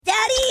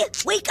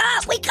Wake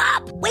up! Wake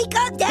up! Wake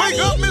up, Daddy!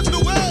 Wake up,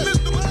 Mr.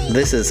 West!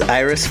 This is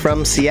Iris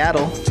from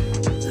Seattle.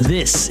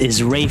 This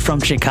is Ray from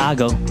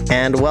Chicago,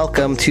 And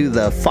welcome to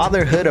the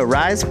Fatherhood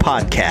Arise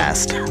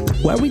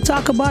podcast. where we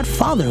talk about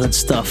fatherhood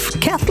stuff,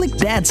 Catholic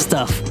dad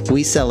stuff.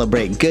 We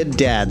celebrate good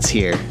dads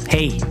here.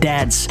 Hey,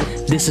 dads,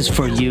 this is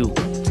for you.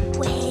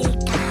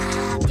 Wake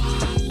up,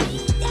 Daddy!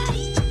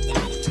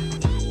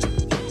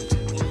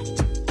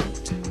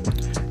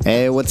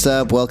 Hey, what's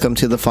up? Welcome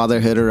to the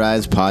Fatherhood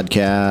Arise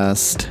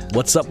podcast.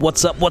 What's up,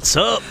 what's up, what's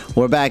up?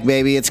 We're back,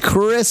 baby. It's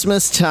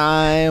Christmas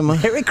time.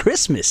 Merry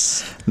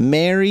Christmas.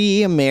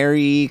 Merry,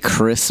 Merry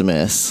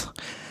Christmas.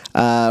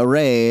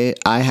 Ray,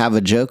 I have a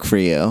joke for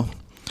you.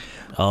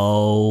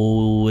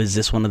 Oh, is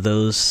this one of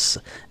those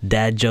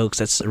dad jokes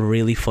that's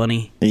really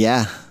funny?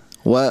 Yeah.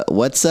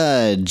 What's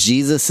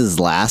Jesus's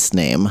last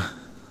name?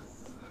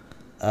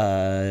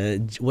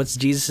 What's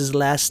Jesus'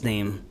 last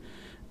name?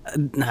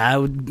 I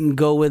would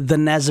go with the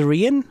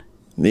Nazarene.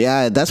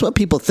 Yeah, that's what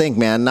people think,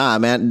 man. Nah,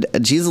 man.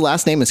 Jesus'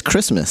 last name is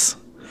Christmas.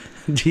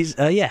 Jesus,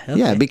 yeah. Okay.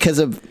 Yeah, because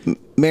of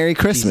Merry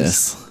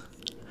Christmas.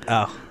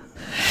 Oh.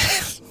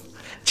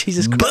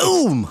 Jesus Christ.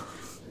 Boom!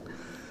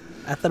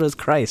 I thought it was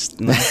Christ.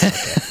 No, okay.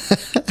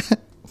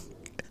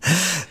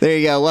 There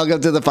you go. Welcome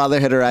to the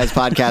Fatherhood Arise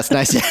podcast.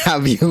 Nice to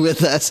have you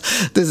with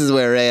us. This is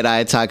where Ray and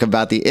I talk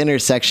about the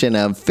intersection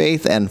of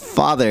faith and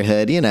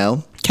fatherhood,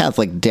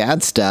 Catholic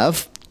dad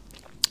stuff.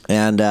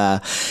 And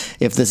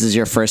if this is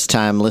your first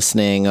time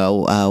listening,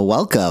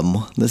 welcome.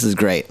 This is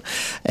great.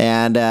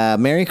 And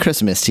Merry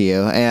Christmas to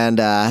you. And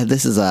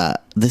this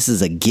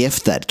is a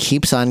gift that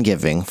keeps on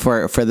giving.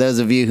 For those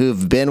of you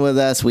who've been with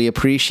us, we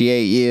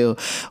appreciate you.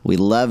 We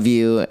love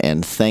you.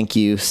 And thank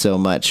you so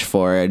much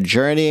for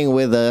journeying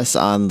with us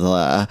on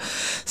the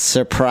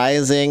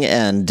surprising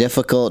and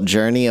difficult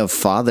journey of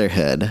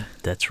fatherhood.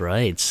 That's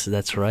right.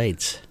 That's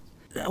right.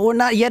 We're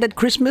not yet at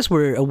Christmas.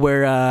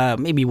 We're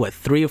maybe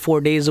 3 or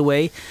 4 days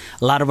away.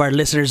 A lot of our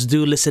listeners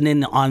do listen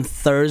in on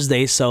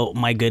Thursday, so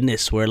my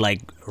goodness, we're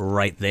like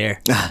right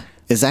there.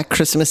 Is that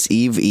Christmas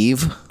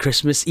Eve?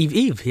 Christmas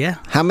Eve, yeah.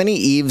 How many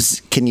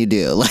Eves can you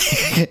do?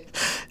 Like,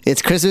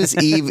 it's Christmas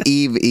Eve.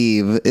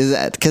 Is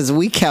that because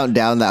we count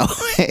down that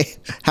way?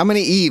 How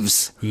many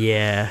Eves?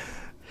 Yeah.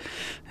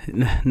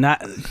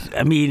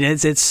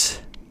 It's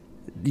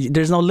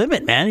there's no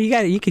limit, man.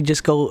 You can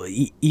just go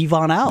Eve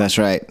on out. That's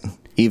right.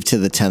 Eve to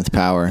the 10th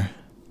power.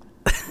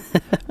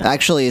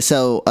 Actually,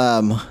 so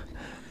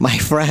my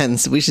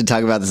friends, we should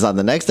talk about this on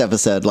the next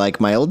episode. Like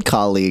my old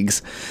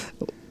colleagues,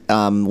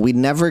 we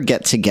never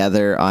get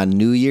together on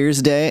New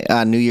Year's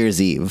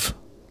Eve.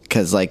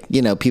 Because,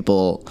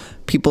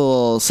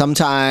 people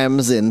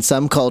sometimes in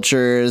some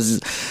cultures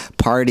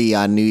party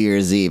on New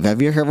Year's Eve.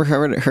 Have you ever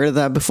heard of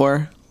that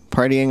before?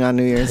 Partying on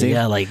New Year's Eve?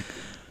 Yeah, like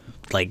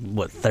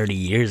 30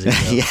 years ago.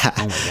 Yeah. Oh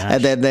my gosh.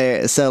 And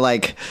then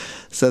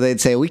so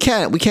they'd say we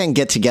can't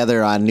get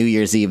together on New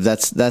Year's Eve.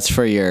 That's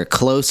for your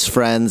close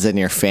friends and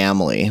your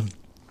family.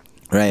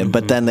 Right? Mm-hmm.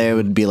 But then they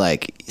would be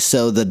like,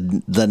 so the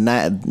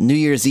New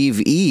Year's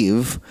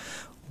Eve,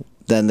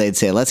 then they'd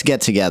say, let's get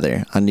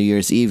together on New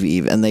Year's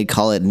Eve, and they'd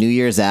call it New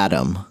Year's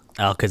Adam.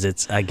 Oh,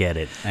 cuz I get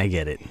it.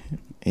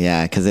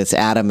 Yeah, cuz it's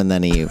Adam and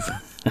then Eve.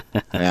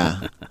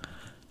 Yeah.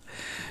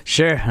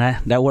 Sure,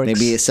 that works.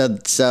 Maybe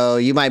so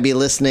you might be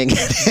listening.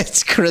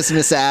 It's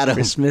Christmas Adam.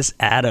 Christmas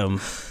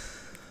Adam.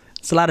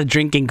 It's a lot of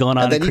drinking going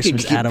on at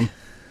Christmas Adam.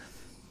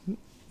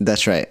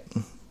 That's right.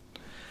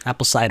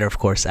 Apple cider, of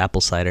course.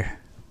 Apple cider.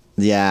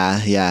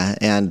 Yeah,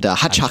 and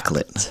hot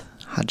chocolate,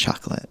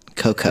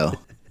 cocoa.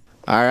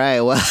 All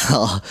right,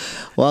 well,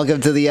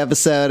 welcome to the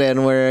episode,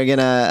 and we're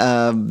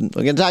gonna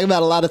talk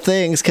about a lot of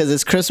things because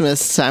it's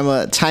Christmas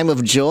time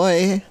of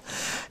joy.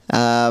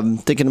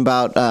 Thinking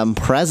about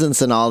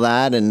presents and all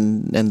that,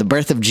 and the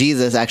birth of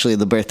Jesus. Actually,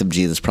 the birth of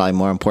Jesus is probably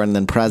more important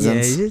than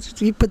presents. Yeah,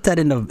 you put that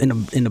in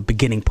the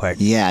beginning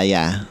part.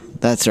 Yeah,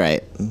 that's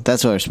right.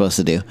 That's what we're supposed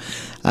to do.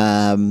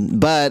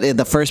 But in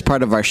the first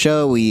part of our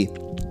show, we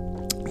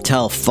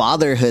tell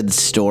fatherhood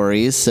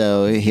stories.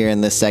 So here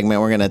in this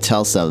segment, we're going to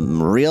tell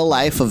some real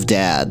life of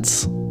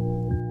dads.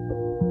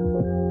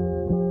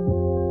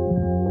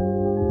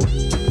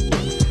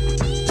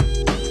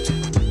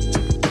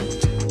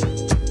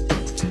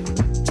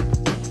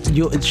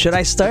 Should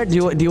I start? Do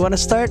you want to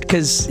start?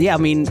 Because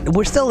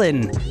we're still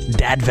in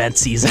Dadvent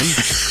season.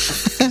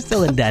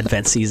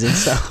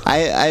 So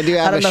I do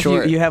have a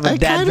short. You have a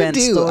Dadvent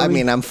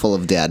story. I'm full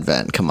of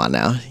Dadvent. Come on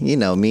now, you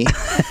know me.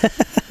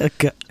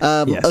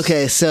 Yes.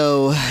 Okay,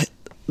 so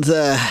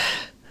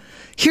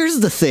here's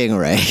the thing,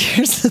 Ray.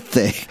 Here's the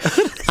thing.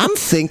 I'm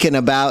thinking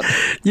about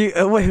you.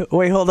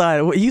 Wait, hold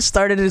on. You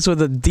started this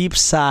with a deep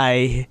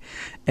sigh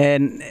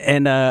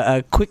and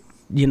a quick,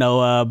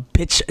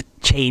 pitch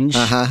change.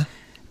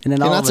 And then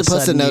You're not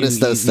supposed to notice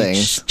those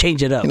things.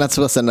 Change it up. You're not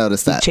supposed to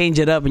notice that. You change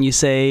it up and you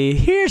say,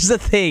 "Here's the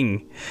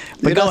thing."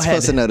 But You're not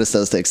supposed to notice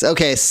those things.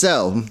 Okay,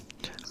 so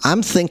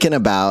I'm thinking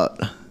about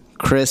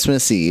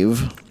Christmas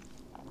Eve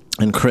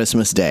and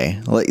Christmas Day.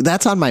 Like,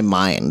 that's on my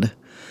mind.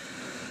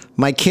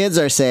 My kids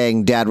are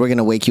saying, "Dad, we're going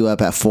to wake you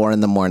up at 4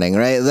 a.m,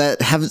 right?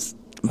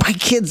 my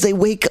kids, they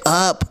wake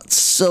up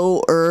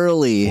so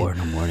early 4 in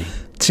the morning.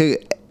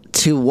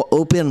 to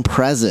open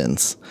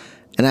presents.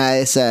 And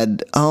I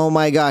said, oh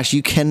my gosh,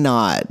 you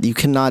cannot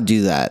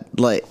do that.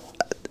 Like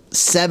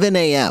 7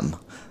 a.m.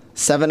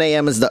 7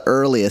 a.m. is the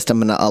earliest I'm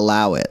going to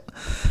allow it.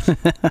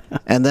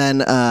 And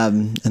then,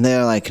 and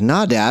they're like,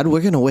 nah, Dad,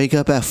 we're going to wake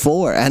up at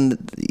 4. And,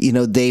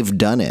 they've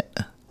done it.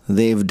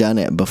 They've done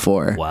it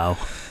before. Wow.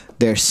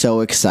 They're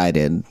so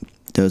excited.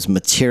 Those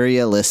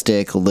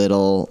materialistic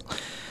little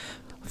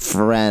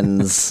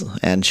friends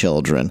and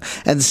children.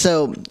 And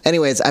so,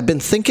 anyways, I've been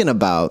thinking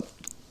about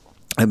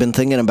the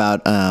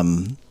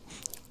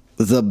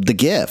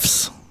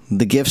gifts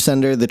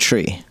under the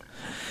tree.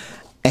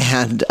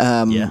 And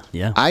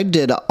I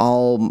did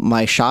all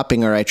my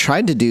shopping, or I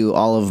tried to do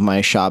all of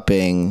my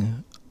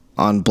shopping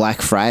on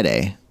Black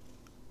Friday,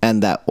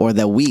 and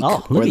the week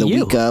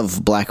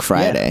of Black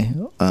Friday.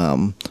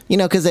 Yeah.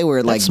 Because they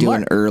were like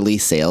doing early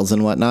sales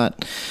and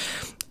whatnot.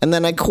 And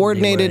then I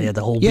coordinated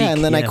the whole week,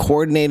 I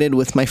coordinated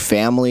with my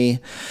family,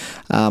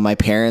 my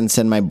parents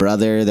and my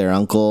brother, their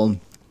uncle.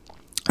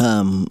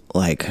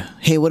 Like,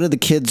 hey, what do the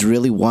kids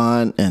really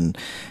want? And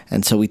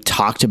so we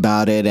talked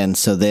about it. And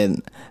so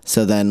then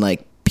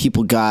like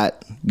people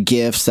got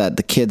gifts that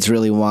the kids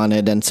really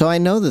wanted. And so I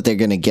know that they're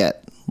going to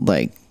get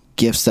like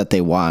gifts that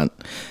they want.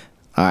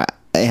 But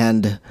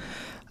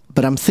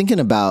I'm thinking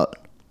about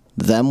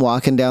them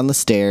walking down the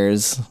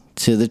stairs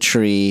to the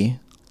tree,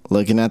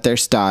 looking at their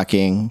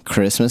stocking,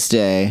 Christmas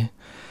Day,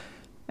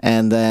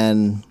 and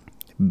then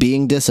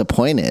being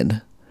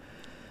disappointed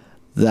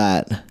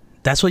that...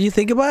 That's what you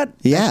think about?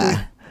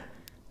 Yeah.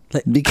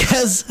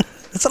 Because...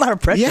 That's a lot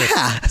of pressure.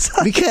 Yeah.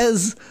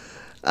 Because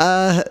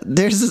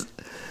there's...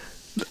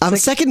 I'm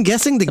second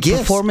guessing the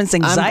gifts. Performance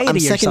anxiety I'm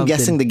second or something.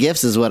 guessing the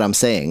gifts is what I'm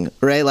saying,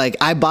 right? Like,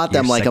 I bought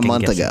them like a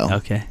month ago.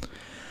 Okay.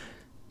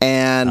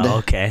 And...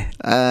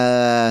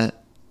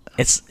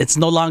 It's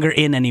no longer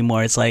in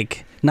anymore. It's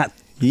like not...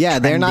 Yeah,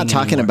 they're not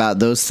talking anymore. about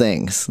those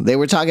things. They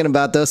were talking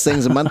about those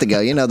things a month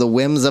ago. The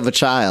whims of a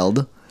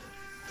child.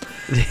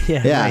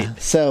 Yeah.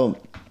 Right. So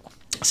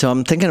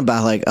I'm thinking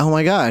about like, oh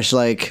my gosh,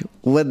 like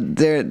what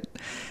they're,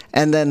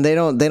 and then they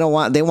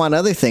want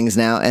other things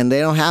now, and they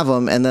don't have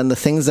them. And then the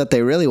things that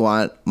they really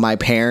want, my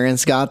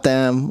parents got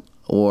them,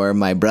 or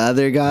my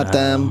brother got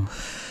them.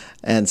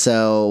 And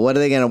so what are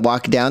they going to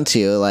walk down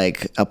to?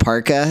 Like a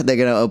parka? They're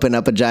going to open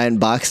up a giant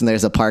box and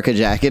there's a parka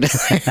jacket in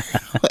there.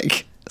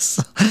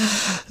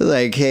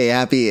 Like, hey,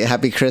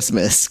 happy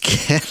Christmas,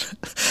 kid.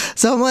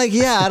 So I'm like,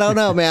 yeah, I don't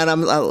know, man.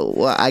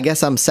 I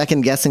guess I'm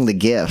second guessing the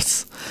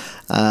gifts.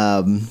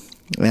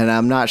 And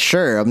I'm not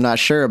sure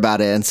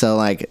about it. And so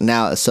like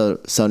now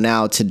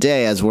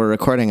today, as we're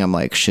recording, I'm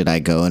like, should I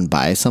go and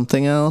buy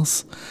something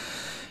else?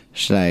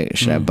 Should I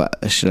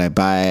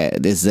buy?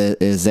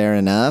 Is there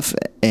enough?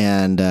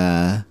 And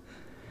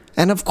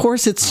of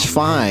course it's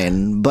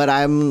fine, but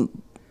I'm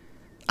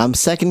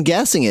second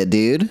guessing it,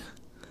 dude.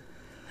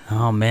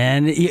 Oh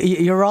man,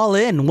 you're all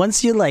in.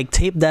 Once you like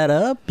tape that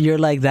up, you're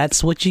like,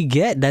 that's what you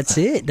get. That's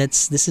it.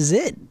 This is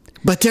it.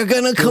 But they're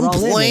gonna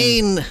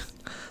complain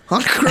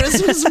on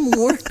Christmas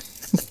morning.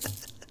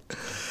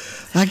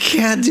 I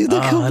can't do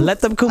the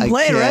let them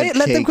complain, right?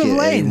 Let them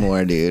complain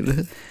anymore,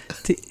 dude.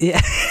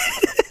 Yeah.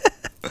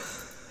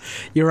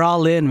 You're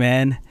all in,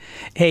 man.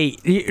 Hey,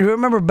 you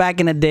remember back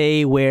in the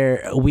day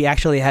where we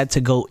actually had to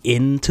go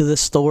into the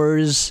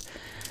stores,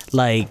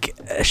 like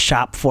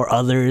shop for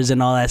others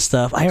and all that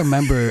stuff? I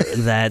remember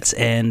that,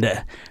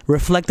 and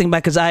reflecting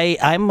back, because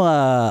I'm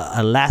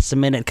a last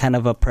minute kind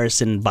of a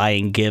person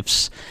buying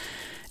gifts.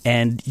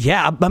 And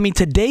yeah, I mean,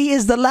 today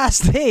is the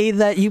last day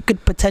that you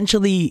could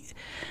potentially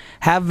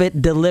have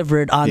it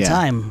delivered on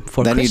time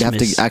for then Christmas. Then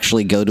you'd have to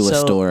actually go to a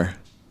store.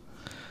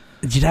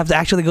 You'd have to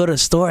actually go to a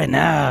store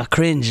and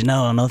cringe.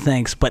 No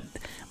thanks. But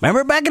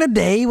remember back in the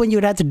day when you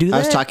would have to do that? I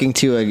was talking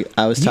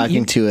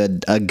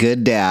to a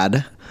good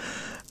dad,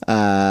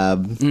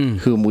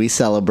 whom we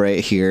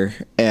celebrate here,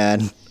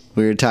 and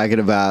we were talking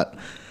about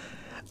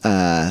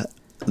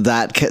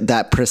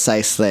that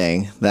precise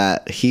thing,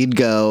 that he'd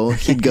go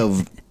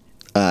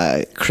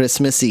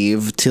Christmas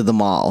Eve to the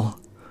mall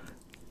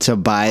to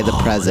buy the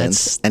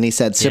presents, and he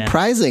said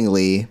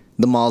surprisingly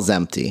the mall's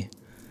empty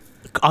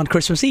on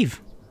Christmas Eve.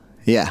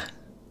 Yeah.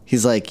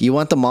 He's like, you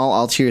want the mall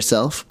all to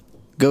yourself?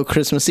 Go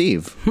Christmas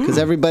Eve. Because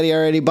everybody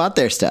already bought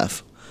their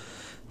stuff.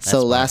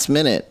 So last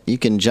minute, you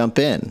can jump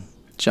in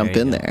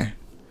there.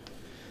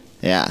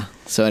 Yeah.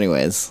 So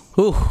anyways.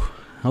 Ooh.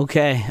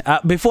 Okay.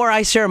 Before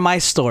I share my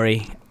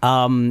story,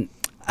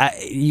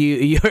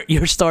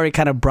 your story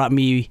kind of brought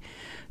me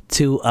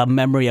to a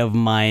memory of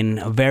mine,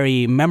 a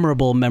very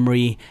memorable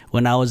memory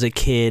when I was a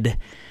kid.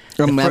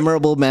 A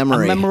memorable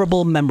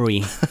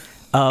memory.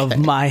 of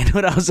mine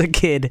when I was a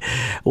kid,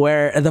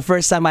 where the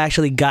first time I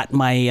actually got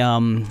my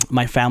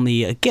my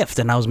family a gift,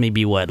 and I was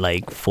maybe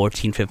like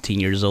 14, 15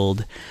 years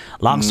old.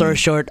 Long story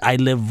short, I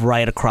live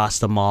right across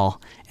the mall,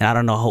 and I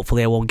don't know.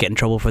 Hopefully, I won't get in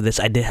trouble for this.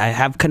 I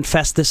have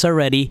confessed this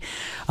already.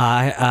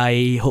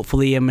 I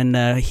hopefully am in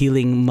a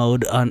healing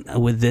mode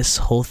with this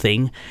whole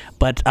thing,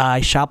 but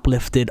I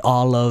shoplifted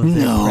all of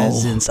the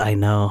presents. I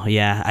know.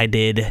 Yeah, I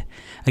did.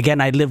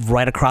 Again, I live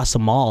right across the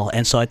mall,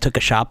 and so I took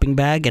a shopping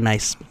bag and I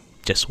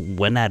just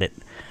went at it.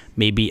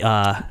 Maybe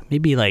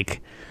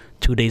like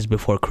 2 days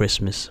before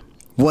Christmas.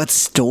 What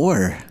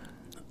store?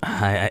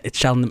 It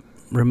shall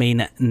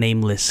remain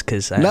nameless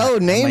because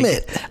name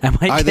it.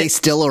 Are they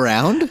still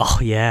around? Oh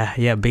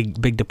yeah,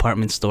 big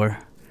department store.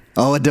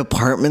 Oh, a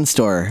department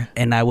store.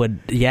 And I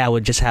would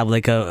just have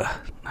like I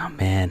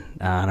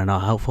don't know.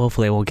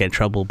 Hopefully, I won't get in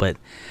trouble, but.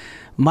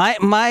 My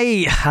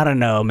I don't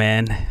know,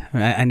 man.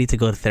 I need to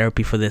go to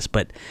therapy for this,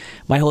 but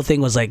my whole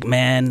thing was like,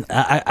 man,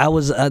 I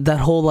was that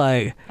whole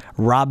like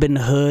Robin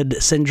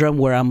Hood syndrome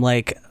where I'm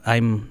like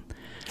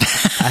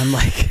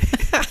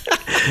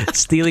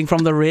stealing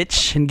from the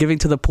rich and giving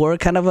to the poor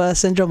kind of a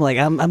syndrome. Like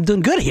I'm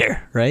doing good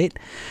here, right?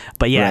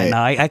 But yeah, right.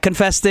 No, I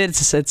confessed it.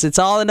 It's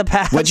all in the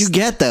past. What'd you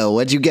get though?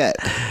 What'd you get?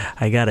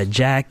 I got a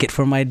jacket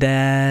for my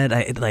dad.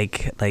 I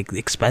like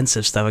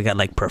expensive stuff. I got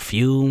like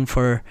perfume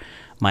for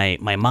my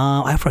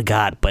mom. I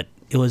forgot, but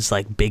it was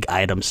like big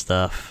item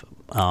stuff.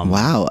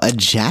 Wow, a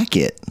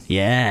jacket.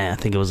 Yeah,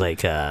 I think it was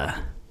like a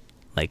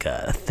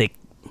thick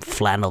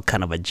flannel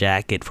kind of a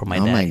jacket for my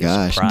dad. Oh my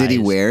gosh, did he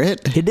wear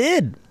it? He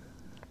did,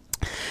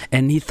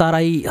 and he thought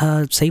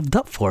I saved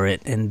up for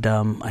it, and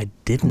I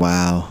didn't.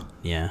 Wow.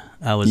 Yeah,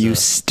 I was. You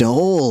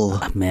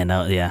stole. Man,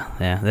 yeah.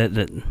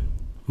 That,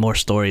 more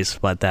stories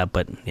about that,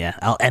 but yeah,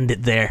 I'll end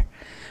it there.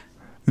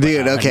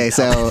 Dude, okay,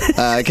 so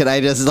can I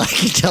just like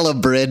tell a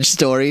bridge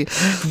story?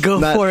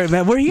 Go for it,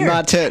 man. We're here.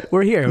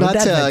 We're here. Not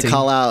to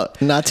call out.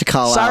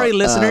 Sorry,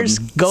 listeners.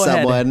 Go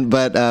someone,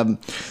 ahead. But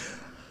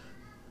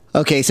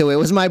okay, so it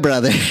was my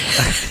brother.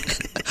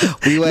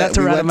 we went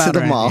to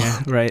the mall.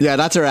 Yeah, right. Yeah,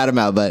 not to rat him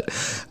out, but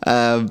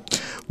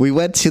we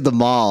went to the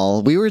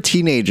mall. We were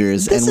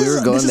teenagers, and we were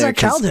going there. This is our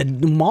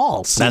childhood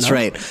malls. That's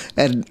right.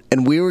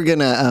 And we were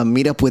gonna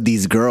meet up with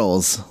these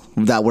girls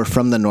that were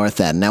from the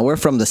North End. Now we're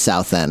from the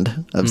South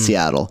End of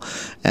Seattle,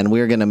 and we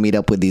were gonna meet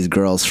up with these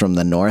girls from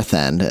the North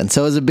End, and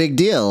so it was a big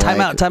deal.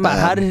 Time out.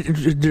 How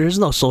did? There's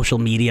no social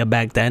media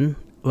back then.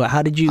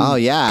 How did you? Oh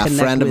yeah,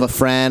 friend of a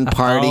friend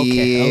party.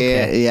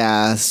 Okay.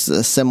 Yeah,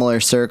 similar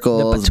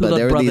circles. But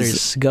there were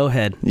these. Go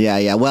ahead.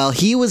 Yeah. Well,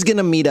 he was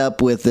gonna meet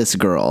up with this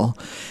girl,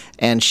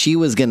 and she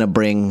was gonna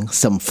bring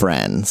some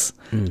friends,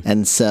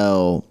 and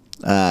so.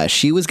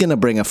 She was gonna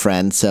bring a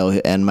friend,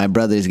 and my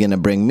brother's gonna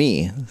bring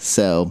me.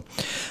 So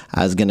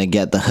I was gonna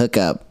get the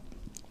hookup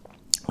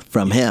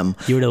from him.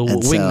 You were the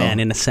wingman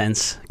in a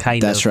sense,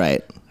 kind of. That's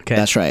right. Okay.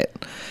 That's right.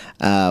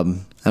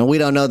 And we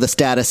don't know the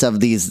status of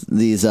these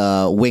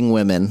wing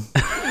women,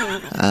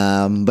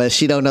 but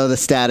she don't know the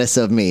status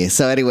of me.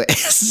 So anyway,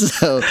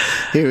 so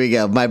here we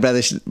go. My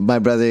brother's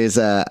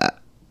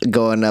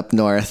going up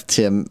north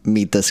to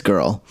meet this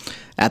girl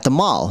at the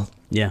mall.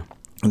 Yeah.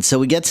 And so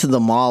we get to the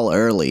mall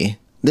early.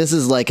 This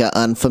is like an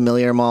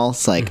unfamiliar mall.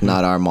 It's like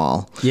not our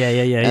mall. Yeah.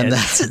 And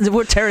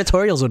we're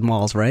territorials with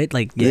malls, right?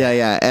 Like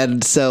yeah.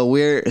 And so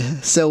we're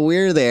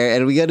there,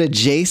 and we go to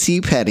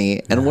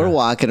JCPenney, and we're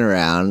walking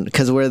around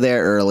because we're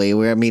there early.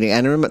 We're meeting,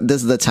 and remember,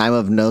 this is the time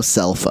of no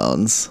cell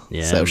phones.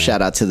 Yeah. So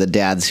shout out to the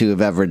dads who have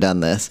ever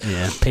done this.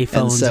 Yeah.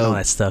 Payphones and all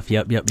that stuff.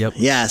 Yep.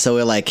 Yeah. So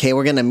we're like, hey,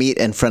 we're gonna meet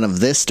in front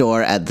of this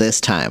store at this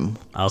time.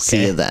 Okay.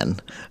 See you then,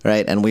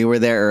 right? And we were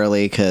there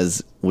early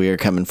because we were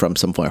coming from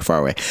somewhere far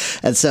away,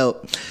 and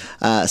so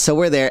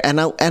we're there,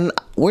 and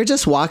we're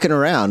just walking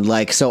around.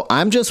 Like, so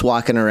I'm just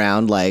walking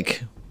around,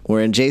 like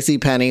we're in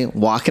JCPenney,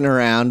 walking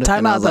around.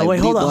 Time out, though.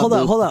 Like, wait,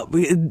 hold up.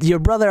 Your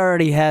brother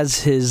already has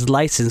his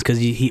license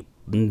because you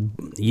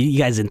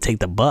guys didn't take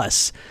the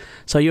bus.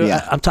 So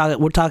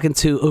we're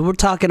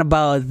talking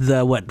about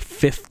the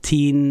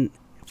 15,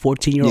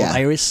 14-year-old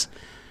Iris.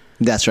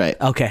 That's right.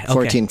 Okay.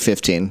 14,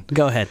 15.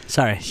 Go ahead.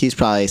 Sorry. He's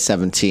probably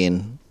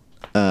 17.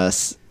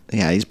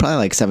 Yeah, he's probably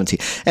like 17.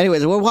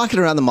 Anyways, we're walking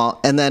around the mall,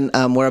 and then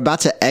we're about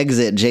to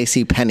exit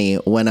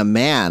JCPenney when a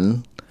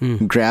man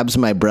grabs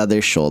my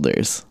brother's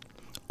shoulders.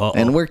 Uh-oh.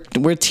 And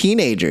we're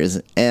teenagers,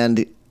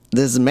 and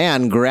this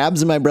man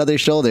grabs my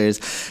brother's shoulders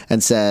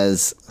and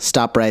says,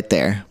 "Stop right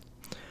there.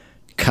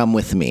 Come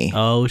with me."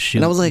 Oh shoot!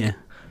 And I was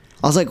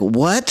like,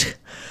 "What?"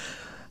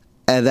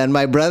 And then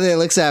my brother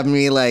looks at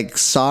me like,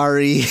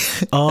 "Sorry."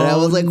 Oh, and I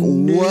was like,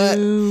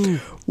 no.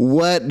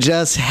 What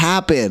just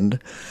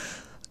happened?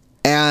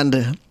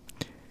 And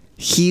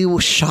he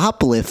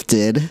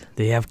shoplifted.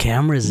 They have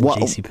cameras in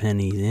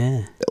JCPenney,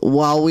 yeah.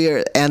 While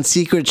and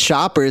secret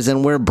shoppers,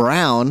 and we're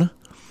brown.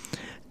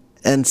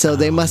 And so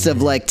they must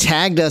have like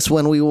tagged us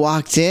when we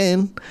walked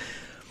in.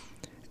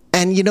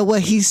 And you know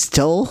what he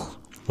stole?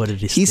 What did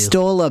he steal? He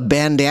stole a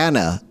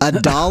bandana,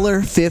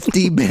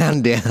 $1.50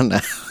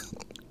 bandana.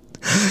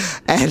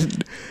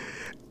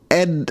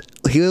 And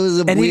he was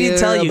And he didn't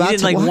tell you. He about didn't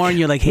to like walk- warn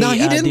you. Like, hey, no,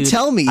 he didn't dude,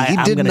 tell me. He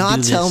I'm did gonna not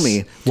do tell this.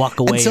 me. Walk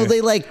away. And so or-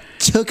 they like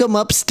took him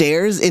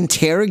upstairs,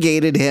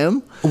 interrogated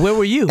him, Where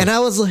were you? and I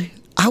was like,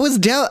 I was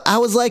down. I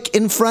was like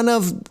in front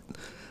of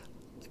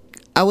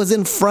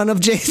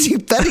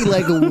JC Petty.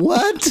 Like,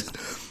 what?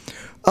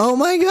 Oh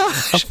my a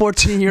gosh!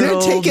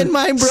 14-year-old. They're taking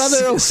my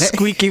brother away.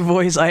 Squeaky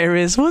voice,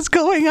 Iris. What's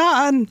going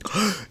on?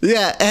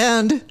 Yeah,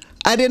 and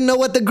I didn't know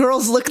what the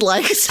girls looked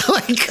like, so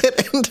I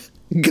couldn't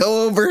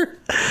go over.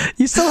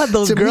 You still had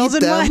those To girls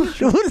meet in them. mind?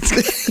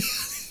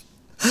 What's-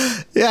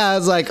 Yeah, I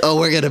was like, oh,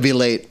 we're gonna be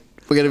late.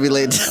 We're gonna be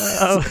late.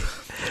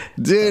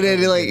 Dude,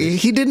 and like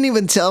he didn't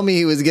even tell me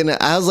he was gonna.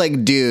 I was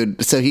like,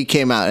 dude. So he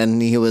came out and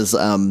he was.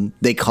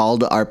 They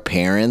called our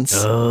parents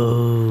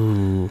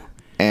Oh.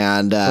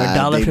 and For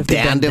a they $1.50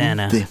 banned him.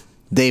 bandana.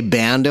 They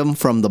banned him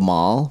from the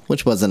mall,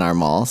 which wasn't our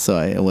mall, so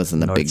it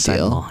wasn't a big Northside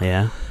deal. Mall,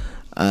 yeah.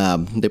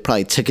 They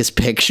probably took his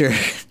picture.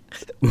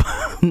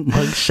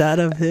 Mugshot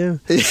of him.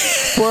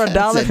 For a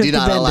 $1.50 Said, do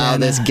not allow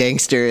bandana. this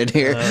gangster in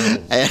here.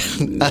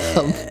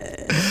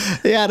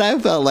 Yeah, and I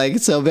felt like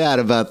so bad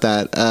about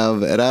that.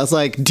 And I was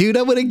like, dude,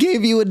 I would have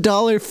gave you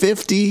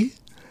 $1.50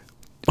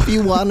 if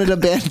you wanted a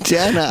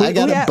bandana. I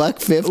got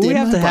 $1.50. We in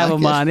have my to have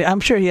him pocket. on. I'm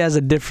sure he has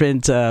a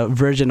different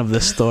version of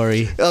the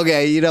story.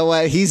 Okay, you know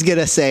what? He's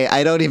gonna say,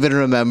 I don't even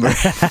remember.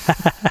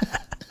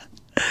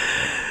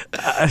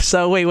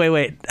 So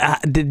wait.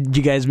 Did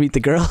you guys meet the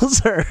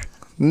girls or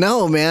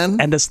No, man.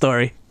 end of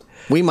story?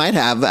 We might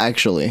have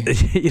actually.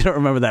 You don't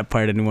remember that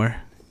part anymore.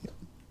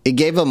 It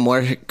gave him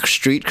more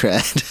street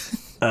cred.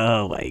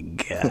 Oh my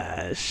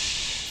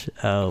gosh.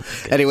 Oh.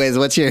 Anyways,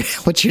 what's your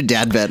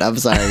dad bet? I'm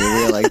sorry,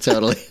 we're like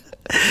totally.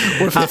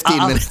 We're 15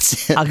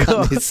 minutes in I'll go.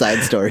 on these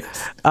side stories.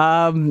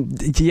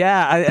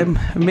 Yeah,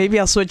 maybe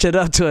I'll switch it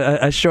up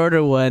to a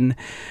shorter one.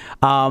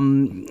 Nah,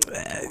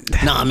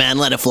 man,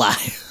 let it fly.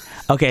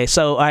 Okay,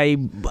 so I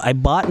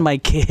bought my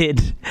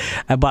kid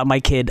a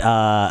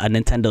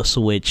Nintendo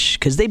Switch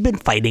because they've been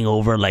fighting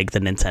over like the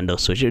Nintendo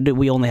Switch.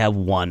 We only have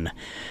one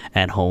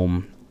at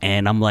home,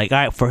 and I'm like, all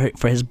right,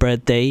 for his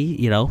birthday,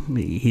 you know,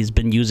 he's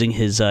been using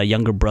his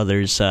younger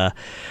brot's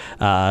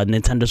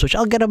Nintendo Switch.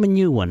 I'll get him a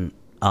new one.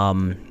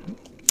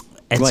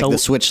 And Like so the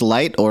Switch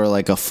Lite or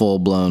like a full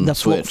blown the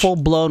Switch? full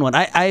blown one.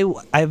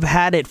 I've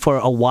had it for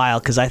a while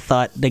because I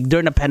thought like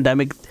during the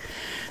pandemic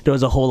there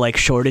was a whole like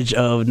shortage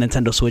of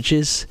Nintendo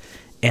Switches,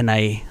 and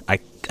I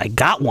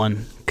got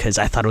one because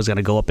I thought it was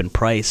gonna go up in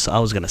price. So I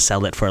was gonna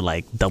sell it for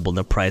like double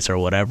the price or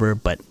whatever,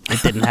 but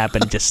it didn't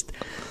happen. It just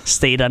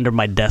stayed under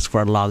my desk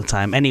for a long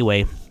time.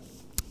 Anyway,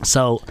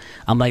 so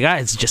I'm like, all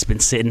right, it's just been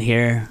sitting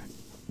here.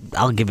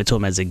 I'll give it to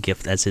him as a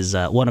gift, as his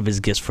one of his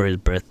gifts for his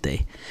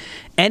birthday.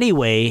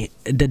 Anyway,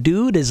 the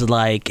dude is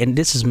like, and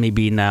this is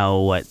maybe now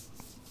what,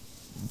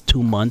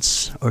 2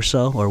 months or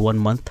so, or 1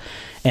 month,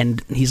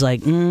 and he's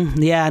like,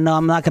 yeah, no,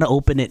 I'm not gonna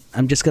open it.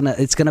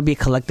 It's gonna be a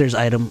collector's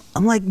item.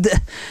 I'm like,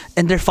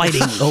 and they're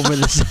fighting over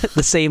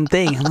the same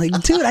thing. I'm like,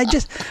 dude,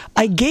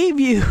 I gave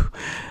you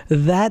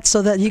that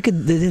so that you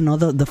could, you know,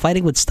 the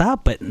fighting would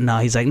stop. But no,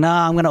 he's like, no,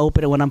 I'm gonna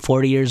open it when I'm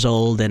 40 years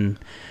old, and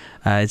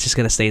it's just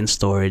gonna stay in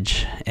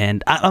storage.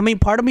 And I mean,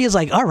 part of me is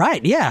like, all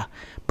right, yeah,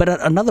 but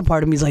another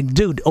part of me is like,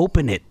 dude,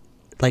 open it,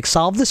 like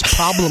solve this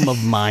problem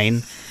of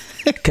mine,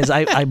 because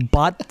I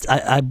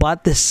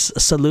bought this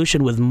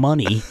solution with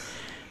money,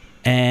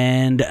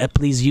 and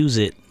please use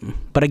it.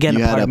 But again,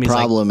 You a part had of a me is like,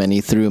 problem and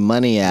he threw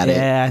money at it.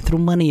 yeah, I threw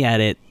money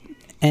at it,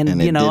 and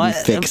it you know,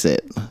 didn't fix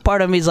it.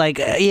 Part of me is like,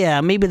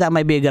 yeah, maybe that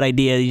might be a good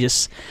idea. You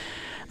just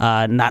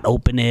not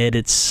open it.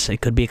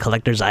 It could be a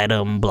collector's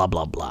item. Blah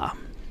blah blah.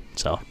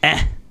 So,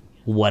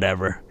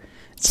 whatever.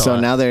 So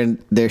now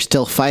they're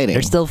still fighting.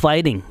 They're still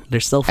fighting.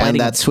 And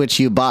that Switch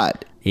you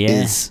bought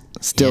is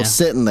still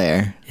sitting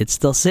there. It's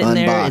still sitting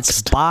there. It's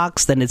Unboxed.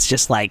 boxed, and it's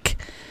just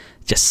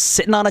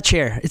sitting on a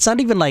chair. It's not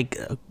even like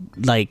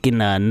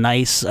in a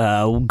nice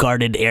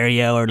guarded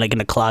area or like in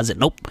a closet.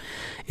 Nope.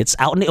 It's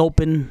out in the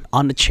open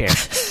on the chair.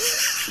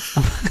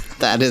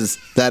 That is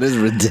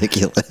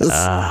ridiculous.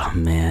 Oh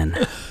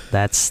man,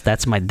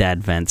 that's my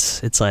dad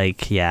vents. It's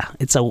like, yeah,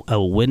 it's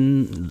a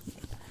win,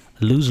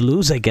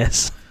 lose, I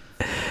guess.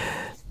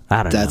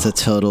 I don't know. That's a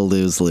total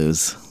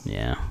lose-lose.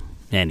 Yeah.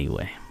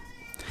 Anyway.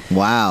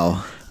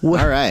 Wow.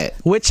 All right.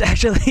 Which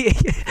actually,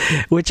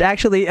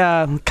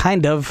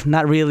 kind of,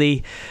 not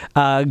really,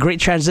 great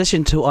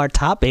transition to our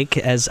topic,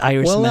 as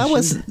Iris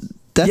mentioned.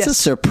 That's a Yes.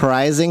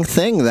 surprising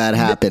thing that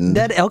happened.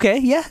 Okay,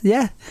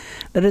 yeah.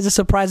 That is a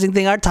surprising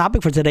thing. Our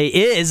topic for today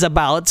is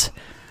about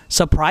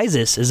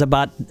surprises, is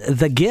about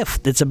the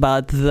gift. It's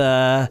about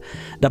the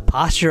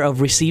posture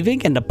of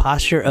receiving and the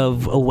posture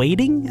of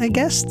awaiting, I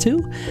guess, too.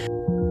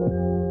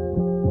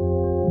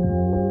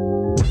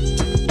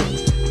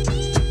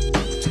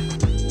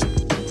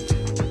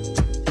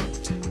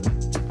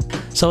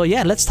 So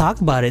yeah, let's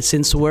talk about it,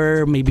 since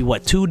we're maybe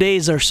 2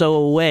 days or so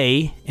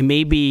away, and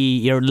maybe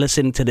you're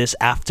listening to this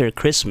after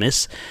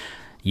Christmas.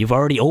 You've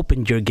already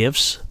opened your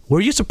gifts. Were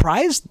you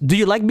surprised? Do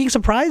you like being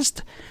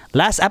surprised?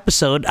 Last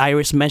episode,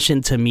 Iris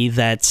mentioned to me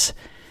that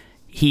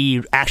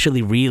he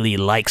actually really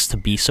likes to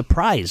be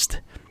surprised.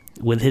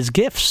 with his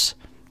gifts,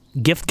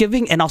 gift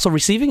giving and also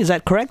receiving. Is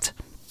that correct?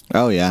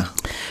 Oh yeah.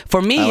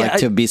 For me, I like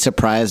to be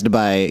surprised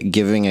by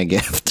giving a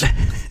gift.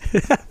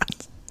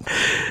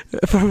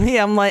 for me,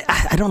 I'm like,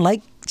 I don't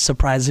like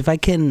surprises. If I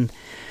can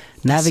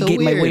navigate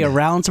my way weird.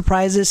 around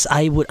surprises,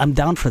 I'm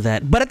down for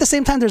that. But at the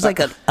same time, there's like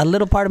a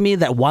little part of me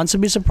that wants to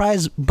be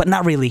surprised, but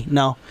not really.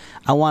 No,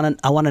 I want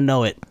to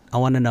know it. I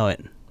want to know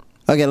it.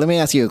 Okay, let me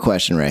ask you a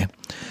question, Ray.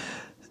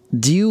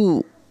 Do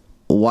you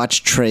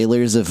watch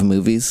trailers of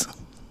movies?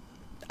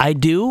 I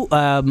do.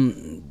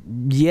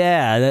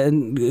 Yeah.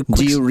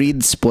 Do you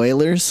read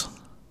spoilers?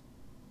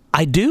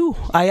 I do.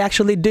 I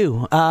actually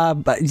do.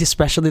 But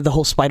especially the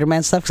whole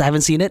Spider-Man stuff because I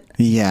haven't seen it.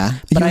 Yeah.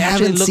 But you I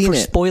actually haven't look seen for it.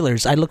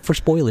 spoilers. I look for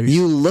spoilers.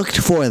 You looked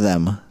for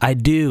them. I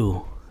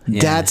do.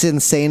 Yeah. That's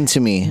insane to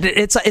me.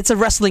 It's a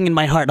wrestling in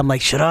my heart. I'm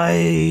like, should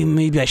I?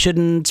 Maybe I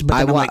shouldn't. But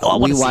then I'm like, oh, I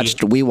want to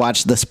see. We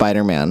watched the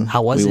Spider-Man.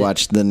 How was it? We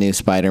watched the new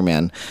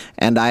Spider-Man,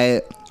 and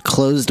I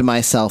closed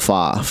myself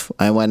off.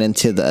 I went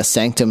into the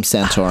Sanctum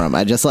Sanctorum.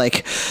 I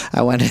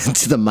went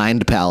into the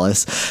Mind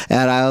Palace,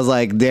 and I was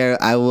like,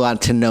 I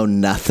want to know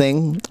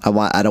nothing.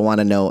 I don't want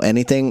to know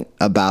anything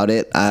about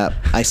it.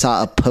 I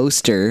saw a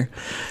poster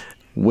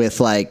with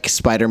like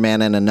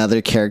Spider-Man and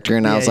another character,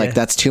 and I was like,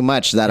 that's too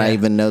much that I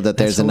even know that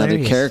there's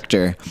another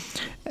character.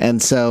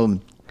 And so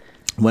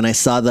when I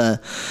saw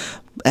the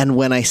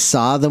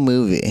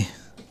movie,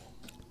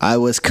 I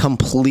was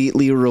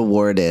completely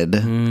rewarded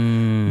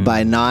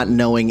by not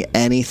knowing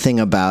anything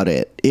about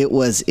it. It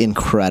was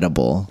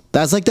incredible.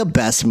 That's like the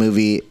best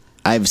movie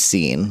I've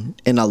seen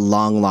in a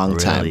long, long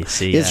time.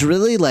 See, it's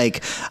really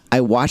like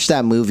I watched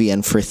that movie,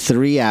 and for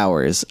 3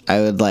 hours,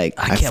 I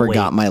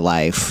forgot my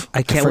life.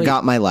 I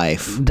forgot my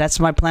life.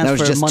 That's my plan for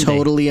Monday. I was just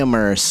totally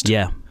immersed.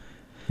 Yeah.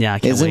 I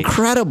can't It's wait.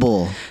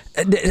 incredible.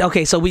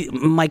 Okay, so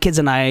my kids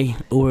and I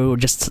were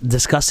just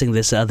discussing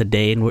this the other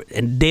day,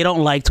 and they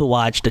don't like to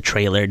watch the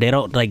trailer. They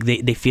don't like.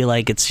 They feel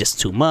like it's just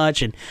too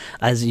much, and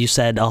as you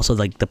said, also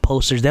like the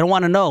posters, they don't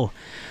want to know.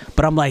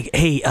 But I'm like,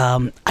 hey,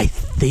 I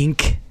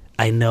think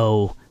I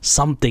know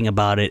something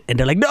about it, and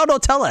they're like, no,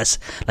 tell us.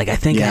 Like, I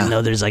think I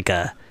know. There's like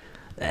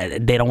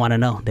they don't want to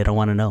know. They don't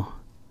want to know.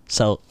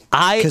 So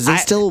because they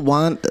still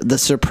want the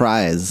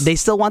surprise. They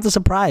still want the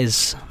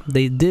surprise.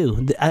 They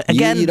do.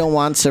 Again, you don't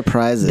want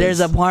surprises.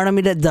 There's a part of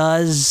me that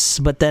does,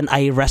 but then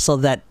I wrestle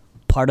that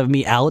part of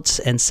me out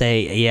and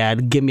say, yeah,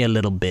 give me a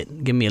little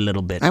bit. Give me a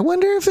little bit. I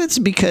wonder if it's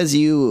because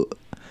you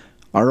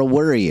are a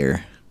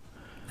worrier.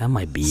 That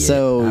might be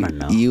so it. I don't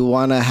know. You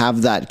want to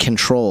have that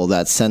control,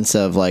 that sense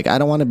of like, I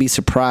don't want to be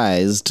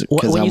surprised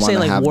because when I you want say to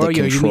like have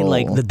warrior, the control. you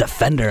mean like the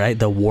defender, right?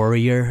 The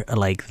warrior,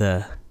 like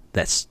that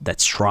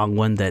strong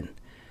one that.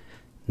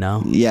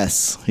 No.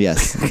 Yes.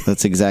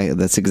 That's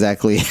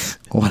exactly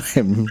what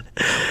I mean.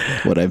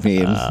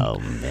 Oh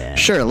man.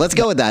 Sure, let's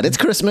go with that. It's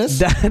Christmas.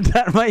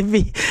 That might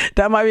be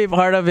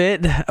part of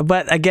it.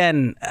 But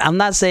again, I'm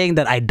not saying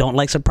that I don't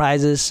like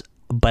surprises,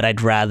 but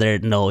I'd rather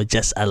know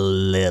just a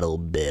little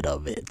bit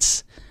of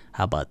it.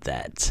 How about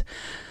that?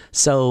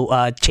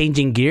 So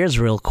changing gears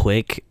real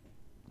quick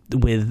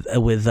with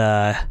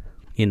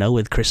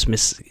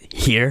Christmas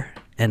here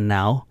and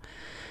now.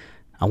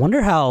 I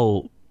wonder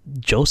how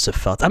Joseph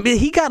felt. I mean,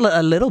 he got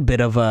a little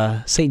bit of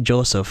a Saint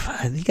Joseph.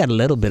 He got a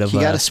little bit of he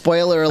got a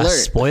spoiler alert. A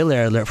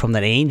spoiler alert from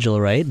that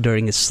angel, right?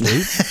 During his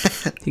sleep,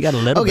 he got a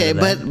little. Okay,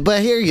 bit of that.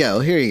 but here you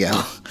go.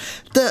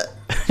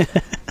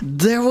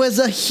 There was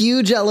a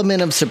huge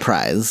element of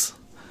surprise.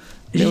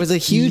 There was a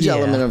huge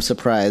element of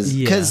surprise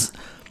because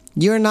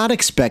you're not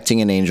expecting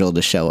an angel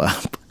to show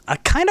up. I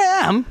kind of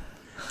am.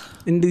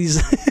 In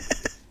these,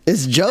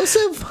 is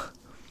Joseph?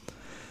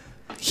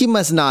 He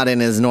must not in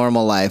his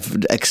normal life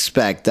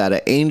expect that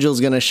an angel's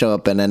going to show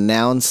up and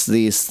announce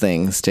these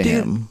things to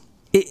him.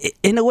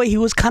 In a way, he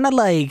was kind of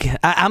like,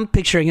 I'm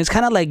picturing, it's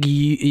kind of like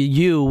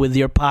you with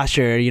your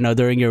posture,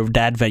 during your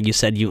Advent, you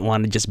said you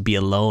want to just be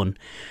alone.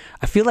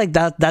 I feel like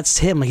that's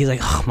him. He's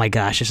like, oh my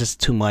gosh, this is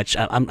too much.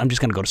 I'm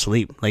just going to go to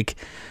sleep. Like,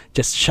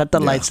 just shut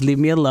the lights, leave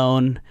me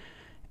alone.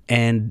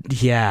 And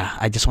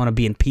I just want to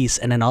be in peace.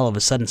 And then all of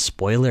a sudden,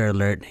 spoiler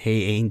alert,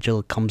 hey,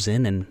 angel comes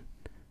in and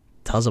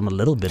tells him a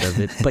little bit of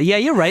it. But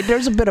you're right.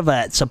 There's a bit of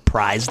a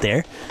surprise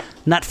there.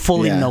 Not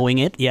fully knowing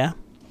it. Yeah.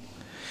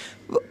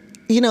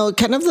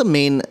 Kind of the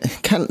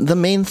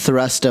main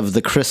thrust of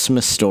the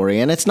Christmas story,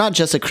 and it's not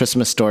just a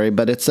Christmas story,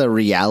 but it's a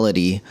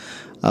reality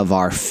of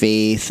our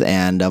faith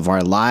and of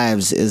our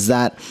lives, is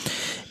that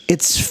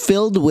it's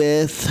filled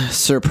with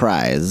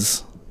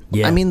surprise.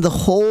 Yeah. I mean, the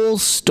whole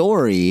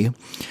story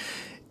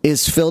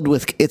is filled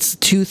with, it's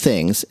two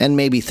things, and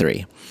maybe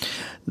three.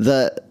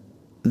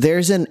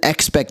 There's an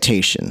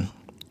expectation,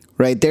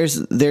 right?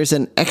 There's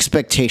an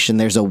expectation.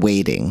 There's a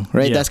waiting,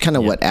 right? Yeah, that's kind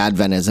of what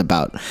Advent is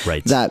about.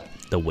 Right. That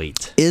the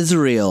wait.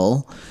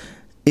 Israel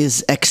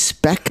is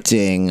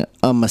expecting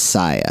a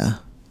Messiah,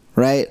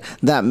 right?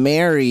 That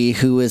Mary,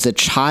 who is a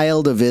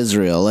child of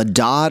Israel, a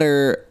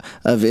daughter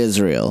of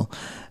Israel,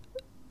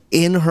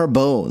 in her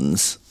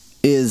bones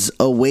is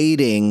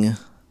awaiting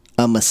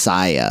a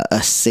Messiah,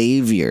 a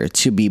Savior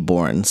to be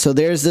born. So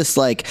there's this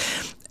like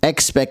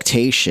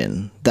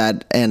expectation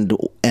that and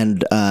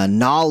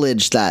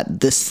knowledge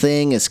that this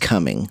thing is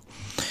coming.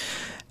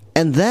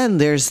 And then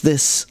there's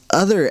this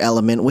other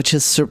element, which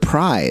is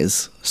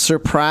surprise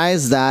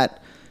that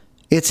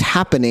it's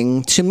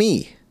happening to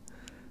me.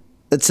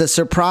 It's a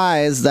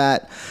surprise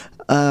that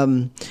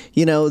a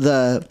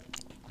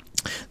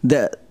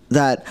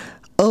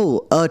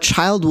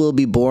child will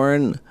be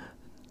born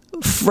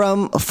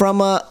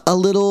from a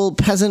little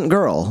peasant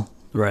girl.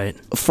 Right.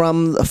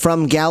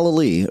 From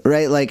Galilee,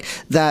 right? Like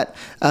that,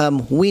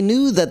 we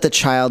knew that the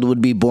child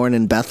would be born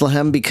in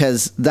Bethlehem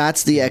because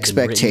that's the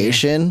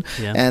expectation,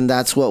 yeah. And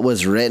that's what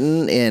was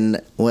written in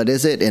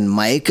in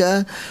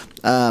Micah,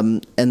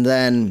 but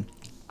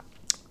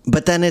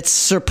then it's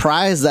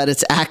surprised that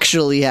it's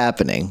actually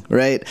happening,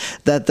 right?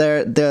 That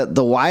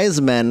the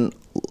wise men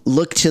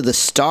look to the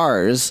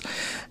stars.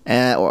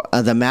 Or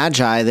the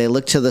Magi, they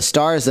look to the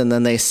stars and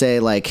then they say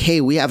like, hey,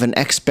 we have an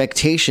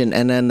expectation.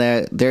 And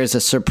then there's a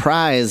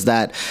surprise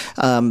that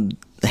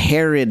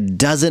Herod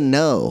doesn't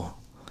know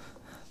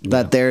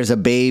that there's a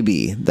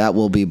baby that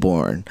will be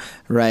born,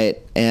 right?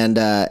 And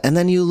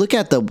then you look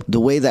at the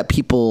way that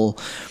people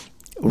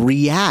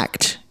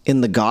react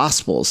in the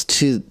Gospels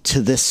to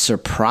this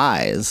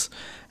surprise.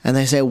 And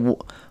they say,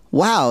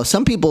 wow,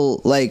 some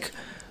people like...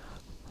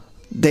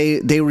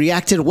 They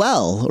reacted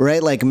well,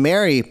 right? Like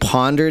Mary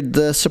pondered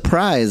the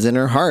surprise in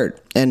her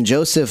heart, and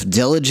Joseph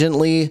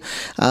diligently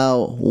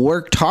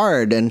worked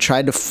hard and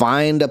tried to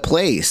find a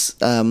place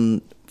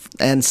and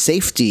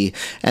safety.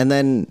 And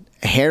then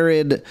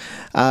Herod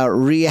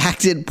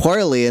reacted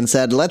poorly and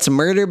said, "Let's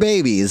murder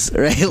babies,"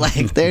 right?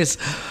 Like there's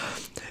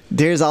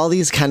all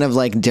these kind of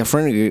like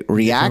different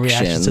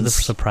reactions to the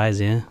surprise,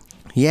 yeah.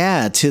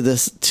 Yeah, to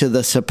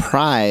the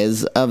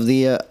surprise of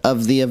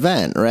the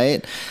event,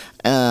 right?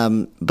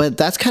 But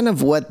that's kind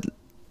of what,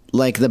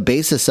 like, the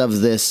basis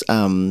of this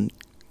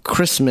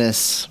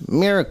Christmas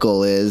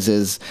miracle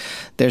is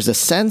there's a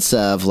sense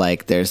of,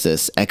 like, there's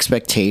this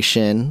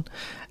expectation,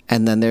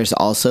 and then there's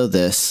also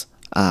this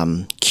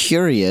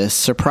curious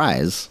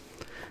surprise.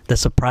 The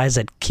surprise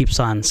that keeps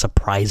on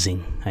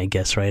surprising, I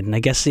guess, right? And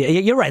I guess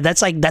you're right.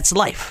 That's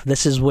life.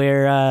 This is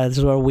where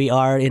we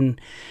are in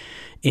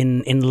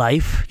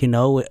life, you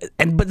know.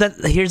 But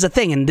here's the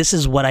thing, and this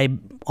is what I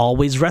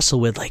always wrestle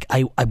with. Like,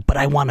 but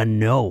I want to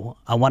know.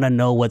 I want to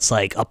know what's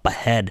like up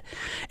ahead,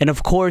 and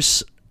of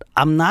course,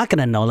 I'm not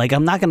gonna know. Like,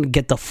 I'm not gonna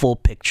get the full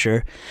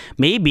picture.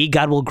 Maybe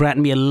God will grant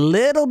me a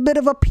little bit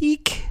of a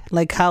peek,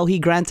 like how He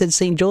granted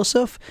Saint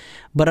Joseph,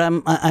 but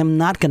I'm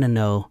not gonna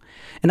know.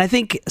 And I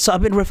think so.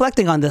 I've been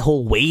reflecting on the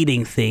whole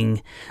waiting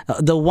thing.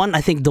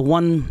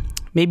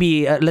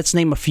 Maybe let's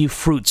name a few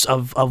fruits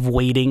of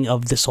waiting,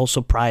 of this whole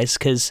surprise.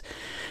 Because,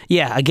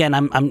 yeah, again,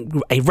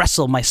 I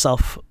wrestle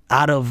myself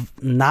out of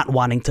not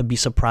wanting to be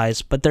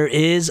surprised. But there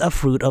is a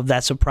fruit of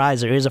that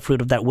surprise. There is a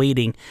fruit of that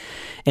waiting.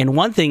 And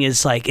one thing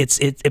is, like,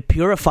 it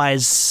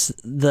purifies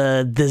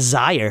the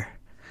desire.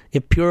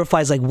 It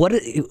purifies, like,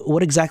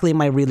 what exactly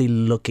am I really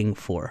looking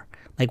for?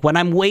 Like, when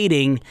I'm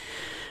waiting,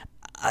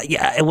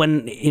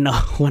 when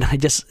I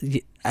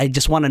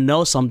just want to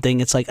know something,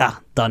 it's like,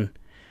 done.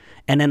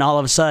 And then all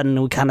of a sudden,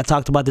 we kind of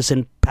talked about this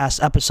in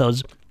past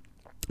episodes,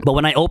 but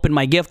when I open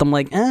my gift, I'm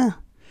like,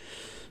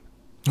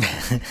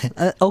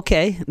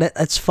 okay,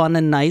 that's fun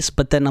and nice,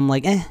 but then I'm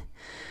like,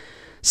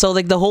 So,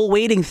 like, the whole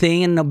waiting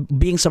thing and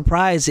being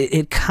surprised,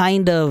 but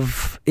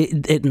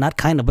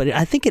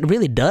I think it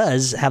really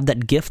does have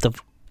that gift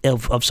of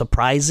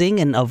surprising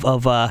and of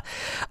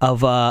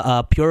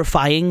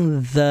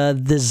purifying the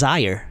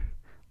desire.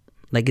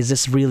 Like, is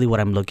this really what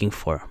I'm looking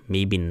for?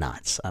 Maybe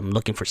not. I'm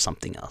looking for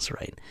something else,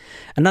 right?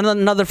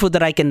 Another food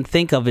that I can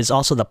think of is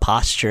also the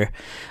posture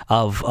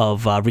of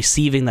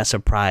receiving that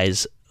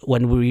surprise.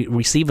 When we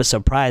receive a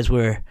surprise,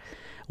 where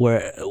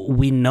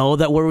we know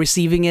that we're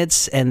receiving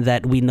it and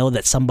that we know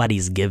that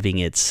somebody's giving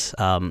it,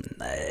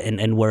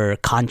 and we're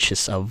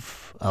conscious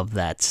of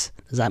that.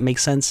 Does that make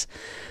sense?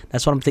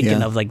 That's what I'm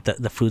thinking of, like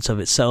the fruits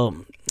of it. So,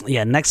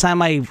 yeah, next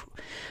time I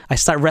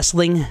start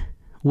wrestling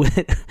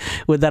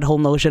with that whole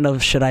notion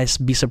of should I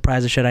be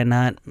surprised or should I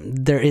not,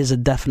 there is a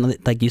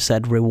definite, like you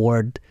said,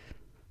 reward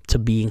to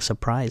being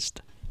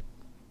surprised.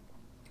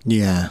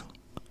 Yeah.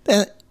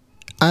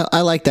 I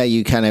like that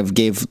you kind of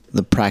gave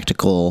the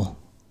practical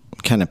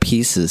kind of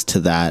pieces to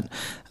that.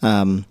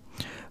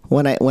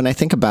 When I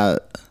think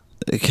about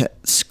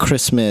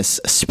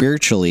Christmas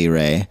spiritually,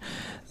 Ray,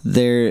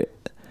 there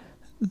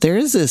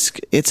is this,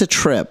 it's a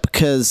trip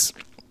because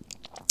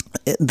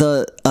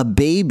a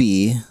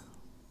baby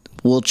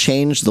will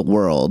change the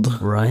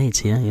world.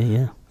 Right.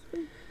 Yeah.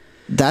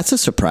 That's a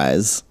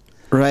surprise,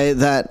 right?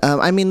 That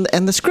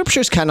and the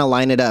scriptures kind of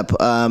line it up.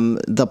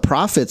 The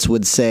prophets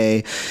would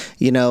say,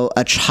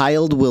 a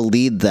child will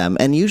lead them,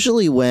 and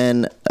usually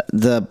when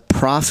the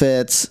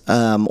prophets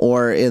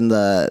or in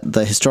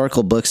the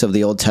historical books of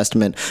the Old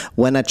Testament,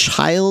 when a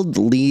child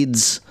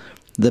leads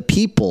the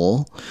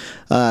people,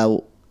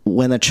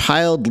 when a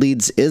child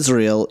leads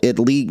Israel, it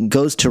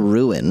goes to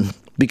ruin.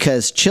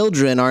 Because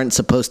children aren't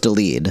supposed to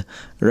lead,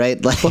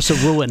 right? Like, supposed to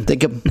ruin.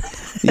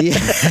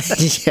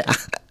 Yeah.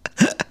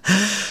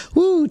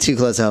 Woo, too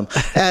close home.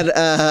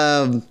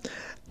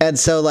 And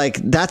so like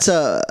that's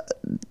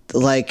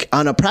like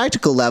on a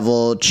practical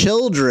level,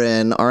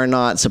 children are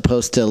not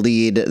supposed to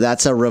lead.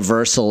 That's a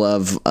reversal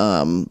of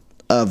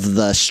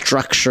the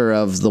structure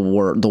of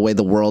the way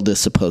the world is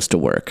supposed to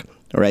work.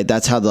 Right?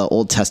 That's how the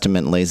Old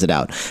Testament lays it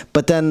out.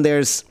 But then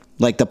there's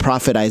like the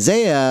prophet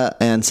Isaiah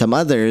and some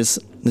others,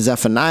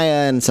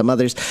 Zephaniah and some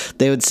others,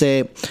 they would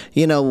say,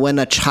 you know, when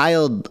a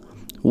child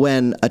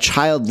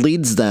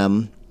leads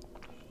them,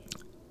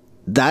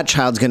 that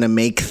child's going to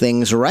make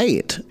things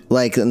right.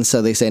 Like, and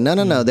so they say, no,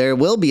 there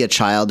will be a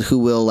child who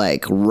will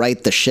like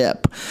right the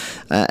ship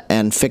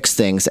and fix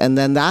things. And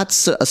then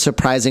that's a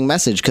surprising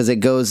message because it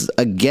goes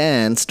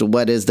against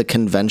what is the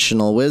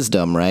conventional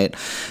wisdom, right?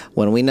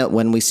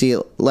 When we see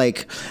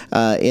like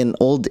in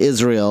old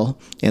Israel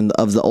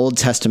of the Old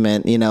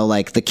Testament, you know,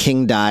 like the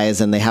king dies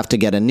and they have to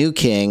get a new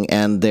king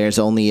and there's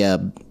only a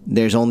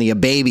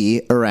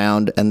baby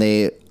around and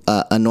they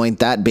anoint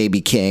that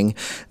baby king.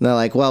 And they're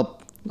like, well,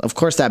 of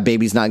course, that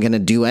baby's not going to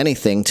do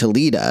anything to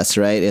lead us,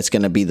 right? It's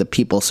going to be the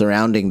people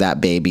surrounding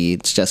that baby.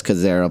 It's just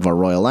because they're of a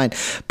royal line.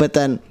 But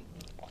then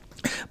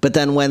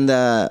when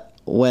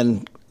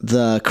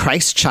the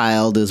Christ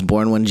child is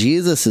born, when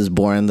Jesus is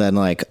born, then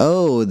like,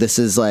 oh no, this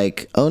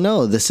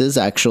is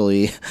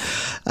actually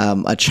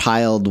a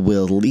child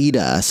will lead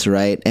us,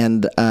 right?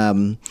 And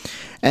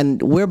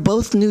we're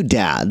both new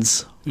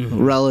dads,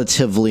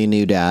 relatively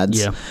new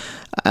dads,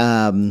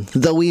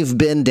 though we've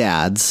been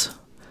dads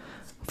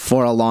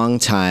for a long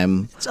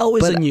time. It's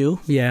always a new,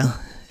 yeah.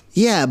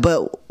 Yeah,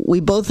 but we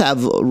both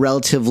have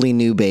relatively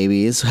new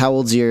babies. How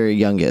old's your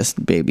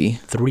youngest baby?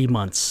 3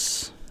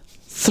 months.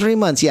 3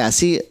 months, yeah.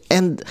 See,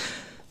 and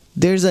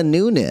there's a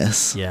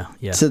newness. Yeah.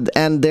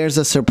 And there's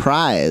a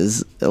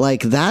surprise.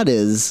 Like that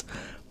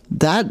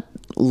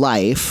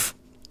life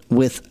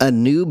with a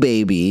new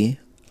baby,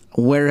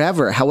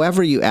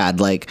 however you add,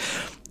 like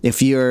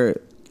if you're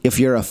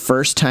a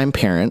first-time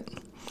parent,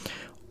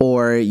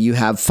 or you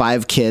have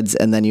 5 kids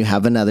and then you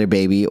have another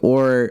baby,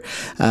 or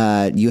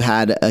you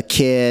had a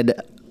kid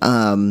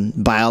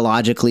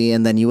biologically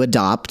and then you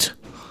adopt.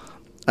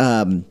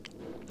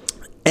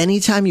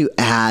 Anytime you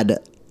add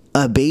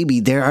a baby,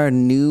 there are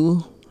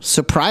new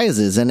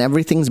surprises and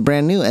everything's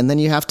brand new. And then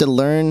you have to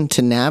learn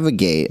to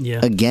navigate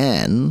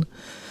again.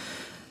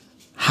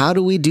 How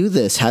do we do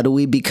this? How do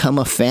we become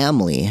a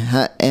family?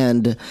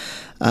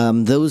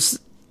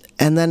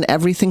 And then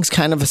everything's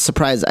kind of a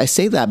surprise. I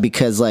say that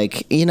because,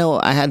 like, you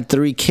know, I had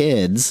 3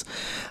 kids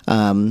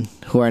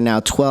who are now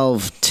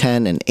 12,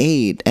 10, and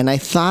 8, and I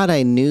thought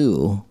I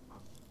knew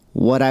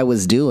what I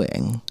was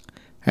doing,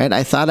 right?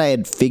 I thought I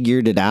had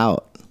figured it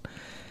out.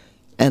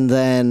 And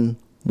then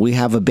we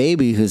have a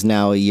baby who's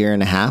now 1.5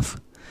 years,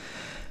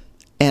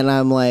 and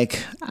I'm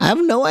like, I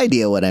have no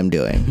idea what I'm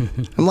doing.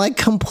 I'm like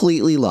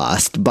completely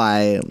lost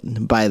by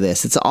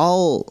this. It's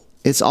all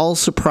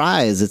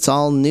surprise. It's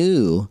all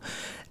new.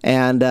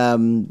 And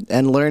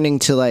learning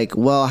to like,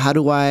 well, how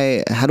do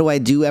I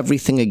do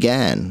everything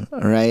again,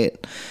 right?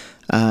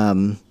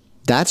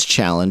 That's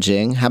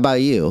challenging. How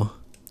about you?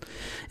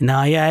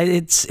 No, yeah,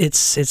 it's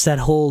that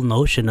whole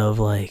notion of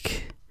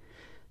like,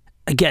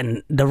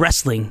 again, the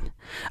wrestling.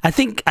 I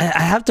think I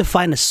have to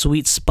find a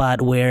sweet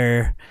spot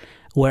where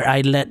I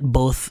let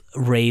both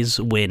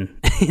Rays win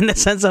in the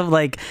sense of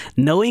like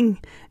knowing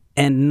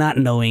and not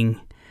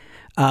knowing,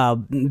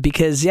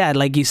 because yeah,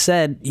 like you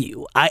said,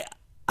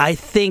 I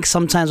think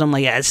sometimes I'm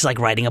like, yeah, it's like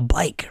riding a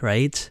bike,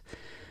 right?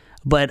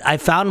 But I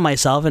found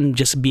myself, and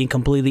just being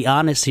completely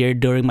honest here,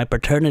 during my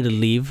paternity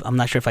leave, I'm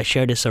not sure if I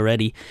shared this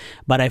already,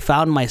 but I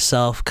found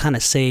myself kind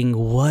of saying,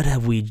 what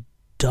have we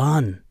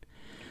done?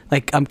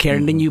 Like, I'm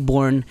carrying the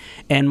newborn,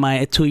 and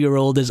my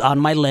 2-year-old is on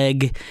my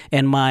leg,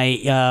 and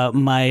my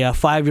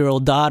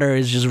 5-year-old daughter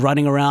is just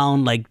running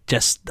around like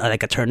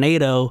a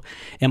tornado,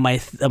 and my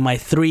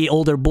 3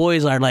 older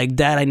boys are like,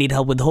 Dad, I need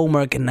help with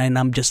homework, and then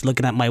I'm just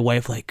looking at my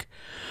wife like,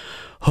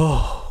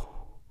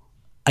 oh,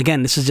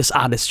 again, this is just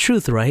honest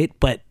truth, right?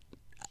 But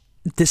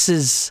this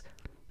is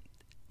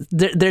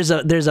there's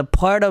a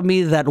part of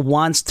me that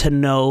wants to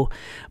know,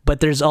 but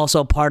there's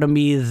also a part of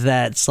me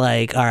that's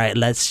like, all right,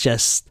 let's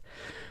just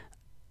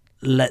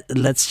let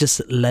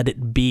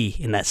it be,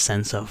 in that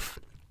sense of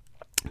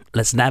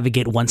let's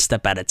navigate one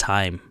step at a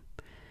time,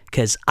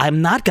 because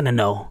I'm not gonna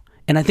know,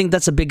 and I think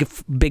that's a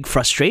big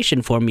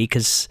frustration for me,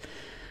 because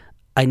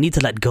I need to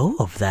let go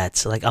of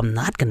that. Like, I'm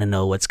not gonna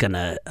know what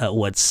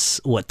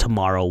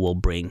tomorrow will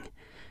bring,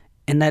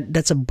 and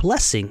that's a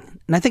blessing.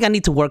 And I think I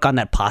need to work on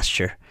that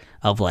posture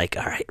of like,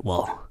 all right,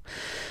 well,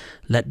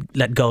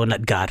 let go and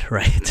let God,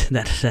 right?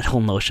 That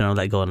whole notion of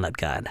let go and let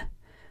God.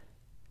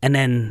 And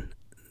then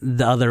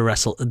the other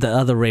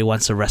Ray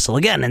wants to wrestle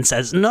again and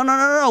says,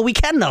 no, we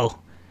can know,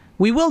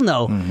 we will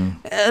know.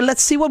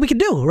 Let's see what we can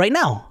do right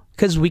now,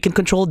 because we can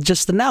control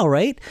just the now,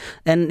 right?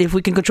 And if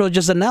we can control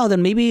just the now,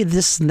 then maybe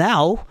this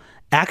now.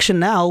 Action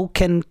now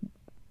can,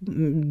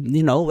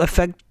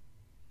 affect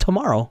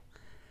tomorrow.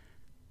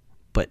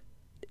 But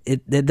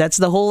That's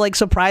the whole like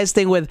surprise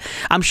thing with.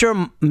 I'm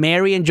sure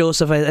Mary and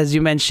Joseph, as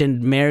you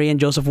mentioned, Mary and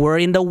Joseph were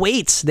in the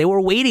waits. They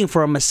were waiting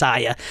for a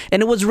Messiah,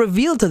 and it was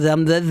revealed to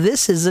them that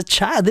this is a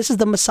child. This is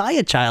the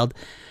Messiah child,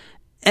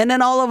 and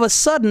then all of a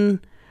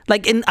sudden.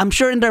 Like, I'm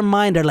sure in their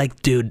mind, they're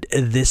like, dude,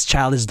 this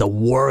child is the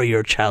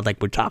warrior child. Like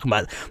we're talking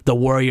about, the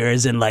warrior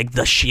is in like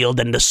the shield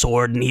and the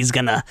sword, and he's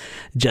gonna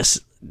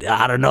just,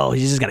 I don't know,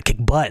 he's just gonna kick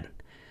butt.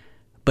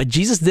 But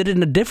Jesus did it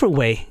in a different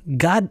way.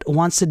 God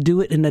wants to do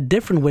it in a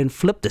different way and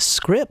flip the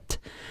script.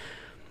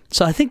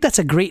 So I think that's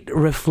a great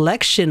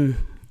reflection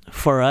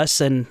for us.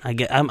 And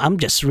I'm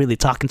just really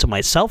talking to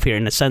myself here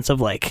in the sense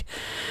of like,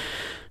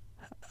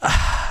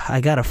 I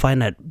gotta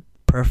find that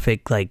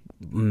perfect like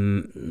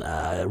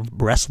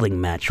wrestling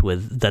match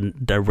with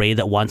the Ray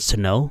that wants to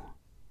know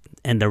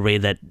and the Ray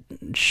that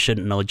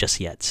shouldn't know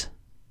just yet.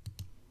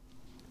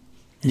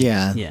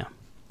 Yeah,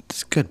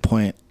 it's a good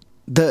point.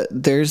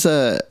 There's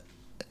a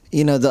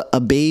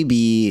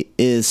baby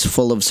is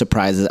full of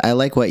surprises. I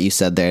like what you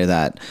said there,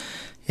 that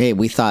hey,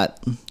 we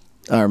thought,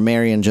 or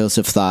Mary and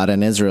Joseph thought,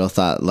 and Israel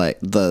thought like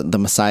the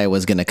Messiah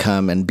was going to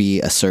come and be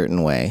a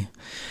certain way.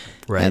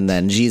 Right. And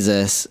then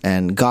Jesus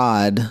and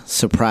God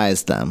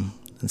surprised them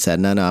and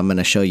said, no, I'm going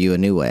to show you a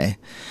new way.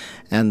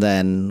 And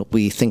then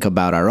we think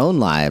about our own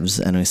lives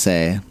and we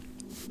say,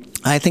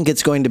 I think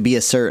it's going to be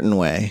a certain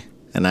way.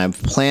 And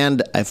I've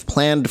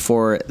planned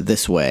for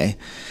this way.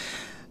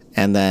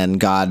 And then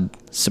God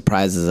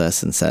surprises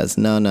us and says,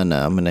 no, I'm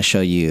going to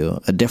show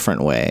you a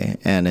different way.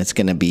 And it's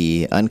going to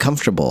be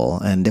uncomfortable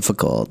and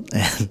difficult.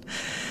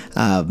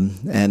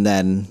 And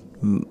then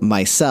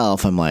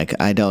myself, I'm like,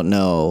 I don't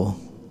know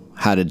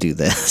how to do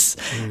this.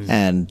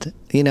 And,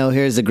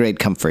 here's a great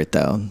comfort,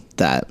 though,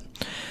 that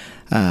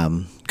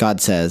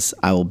God says,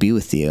 I will be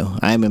with you.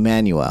 I am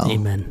Emmanuel.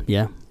 Amen.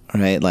 Yeah.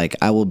 Right? Like,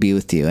 I will be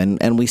with you.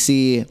 And we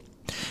see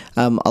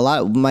a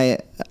lot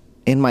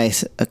in my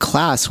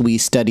class, we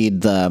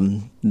studied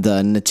the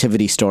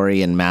nativity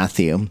story in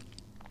Matthew,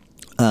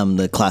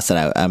 the class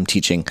that I'm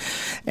teaching.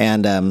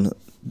 And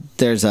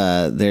there's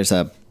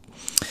a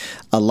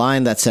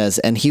line that says,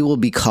 and he will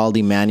be called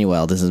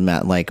Emmanuel. This is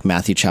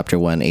Matthew chapter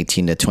 1,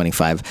 18 to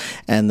 25.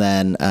 And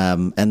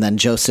then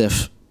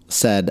Joseph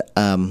said,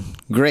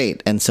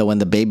 great. And so when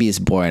the baby is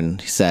born,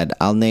 he said,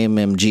 I'll name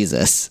him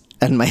Jesus.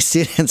 And my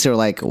students are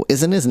like,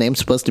 isn't his name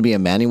supposed to be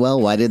Emmanuel?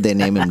 Why did they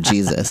name him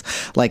Jesus?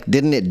 Like,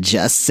 didn't it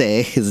just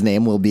say his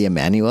name will be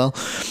Emmanuel?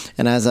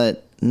 And I was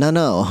like,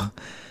 no.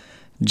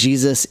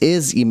 Jesus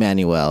is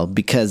Emmanuel,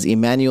 because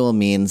Emmanuel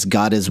means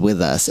God is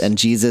with us. And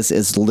Jesus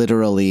is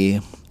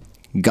literally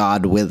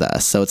God with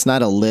us. So it's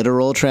not a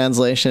literal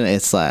translation.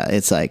 It's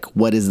like,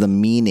 what is the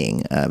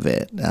meaning of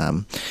it?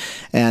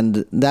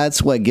 And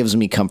that's what gives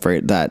me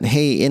comfort, that,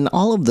 hey, in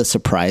all of the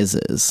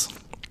surprises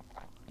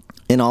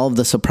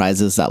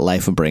that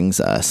life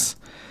brings us,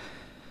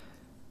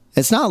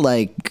 it's not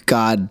like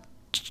God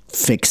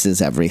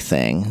fixes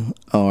everything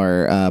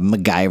or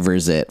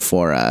MacGyvers it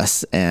for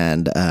us.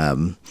 And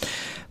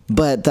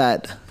but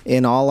that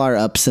in all our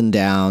ups and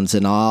downs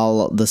and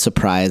all the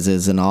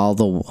surprises and all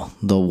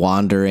the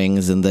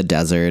wanderings in the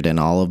desert and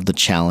all of the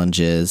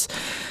challenges,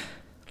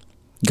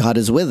 God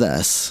is with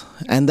us.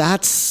 And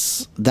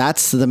that's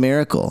the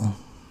miracle.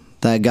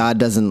 That God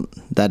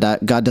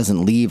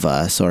doesn't leave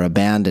us or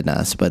abandon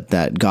us, but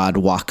that God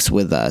walks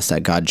with us,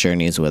 that God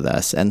journeys with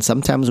us. And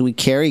sometimes we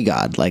carry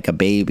God like a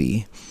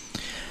baby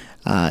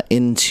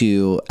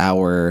into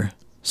our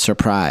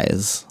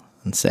surprise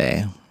and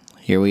say,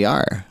 here we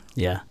are.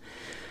 Yeah.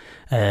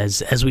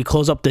 As we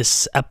close up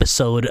this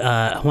episode,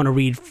 I want to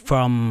read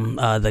from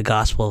the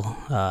gospel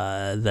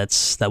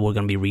that we're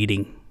going to be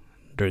reading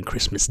during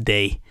Christmas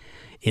Day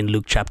in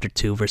Luke chapter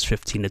 2, verse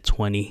 15 to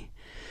 20.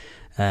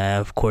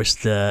 Of course,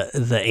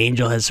 the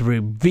angel has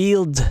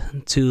revealed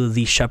to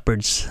the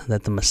shepherds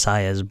that the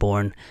Messiah is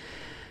born.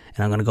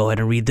 And I'm going to go ahead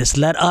and read this.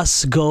 Let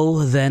us go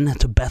then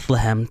to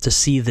Bethlehem to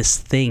see this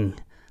thing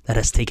that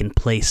has taken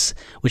place,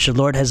 which the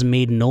Lord has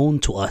made known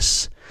to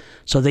us.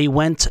 So they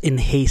went in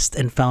haste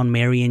and found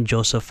Mary and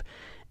Joseph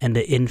and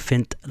the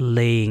infant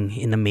laying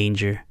in a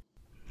manger.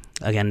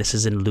 Again, this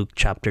is in Luke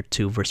chapter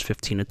 2, verse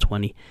 15 to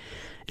 20.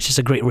 It's just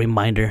a great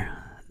reminder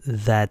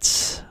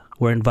that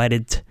we're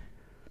invited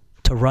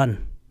to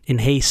run in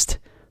haste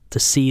to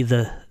see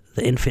the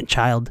infant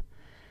child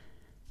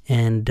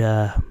and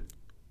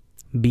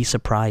be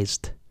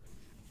surprised.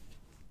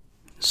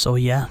 So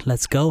yeah,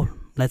 let's go.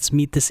 Let's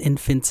meet this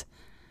infant.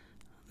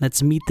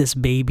 Let's meet this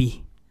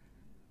baby.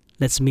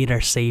 Let's meet our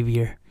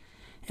Savior.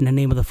 In the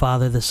name of the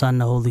Father, the Son,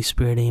 the Holy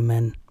Spirit,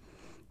 amen.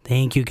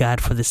 Thank you,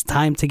 God, for this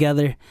time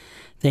together.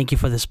 Thank you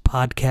for this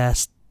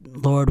podcast.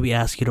 Lord, we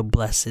ask you to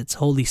bless it.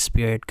 Holy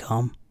Spirit,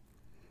 come.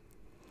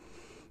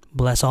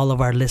 Bless all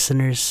of our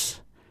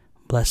listeners.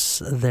 Bless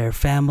their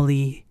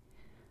family.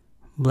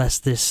 Bless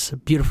this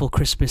beautiful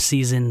Christmas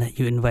season that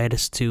you invite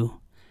us to.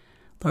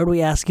 Lord,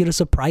 we ask you to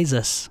surprise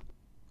us.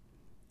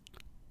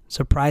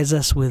 Surprise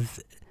us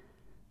with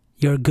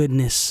your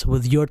goodness,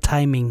 with your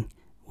timing,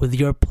 with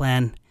your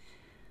plan.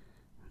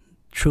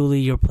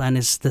 Truly, your plan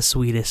is the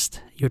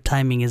sweetest. Your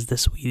timing is the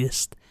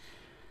sweetest.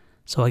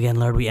 So again,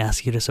 Lord, we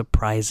ask you to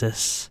surprise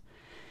us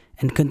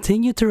and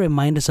continue to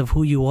remind us of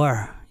who you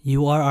are.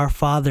 You are our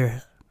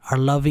Father, our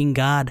loving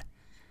God.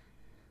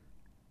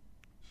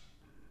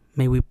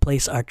 May we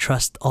place our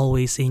trust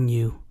always in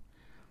you.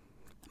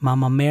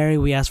 Mama Mary,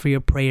 we ask for your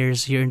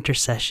prayers, your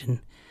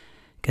intercession.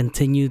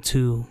 Continue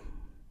to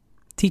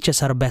teach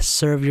us how to best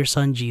serve your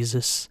Son,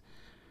 Jesus.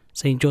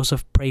 Saint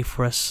Joseph, pray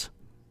for us.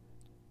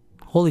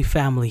 Holy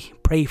Family,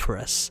 pray for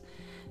us.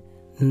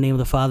 In the name of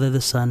the Father,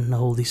 the Son, and the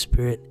Holy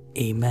Spirit.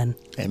 Amen.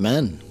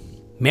 Amen.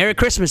 Merry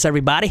Christmas,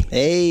 everybody.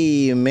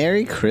 Hey,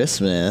 Merry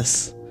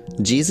Christmas.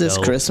 Jesus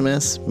Yo.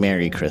 Christmas,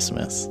 Merry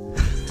Christmas.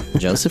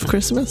 Joseph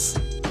Christmas?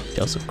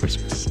 Joseph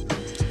Christmas.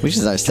 We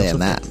should start saying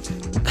that.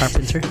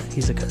 Carpenter.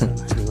 He's a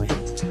anyway.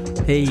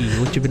 Hey,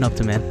 what you been up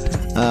to, man?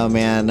 Oh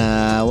man,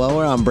 well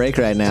we're on break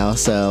right now,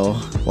 so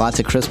lots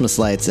of Christmas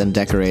lights and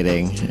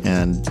decorating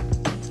and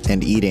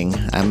eating.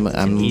 I'm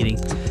Eating.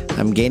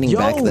 I'm gaining Yo!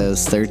 back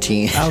those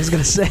 13. I was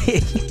gonna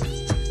say.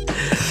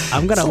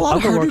 I'm gonna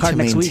work hard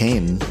next week.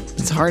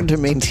 It's hard to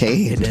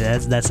maintain.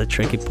 That's a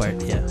tricky part.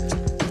 Yeah.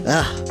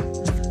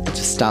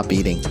 Just stop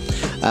eating.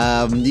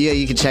 Yeah,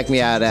 you can check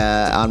me out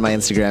on my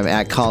Instagram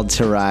at Called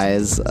to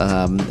Rise,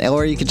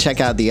 or you can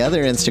check out the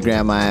other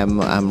Instagram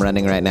I'm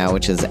running right now,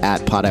 which is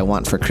at Pot I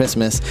Want for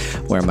Christmas,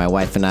 where my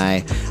wife and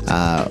I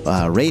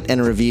rate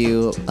and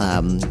review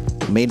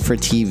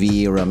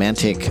made-for-TV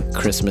romantic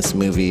Christmas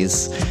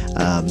movies.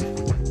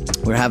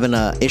 We're having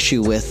an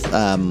issue with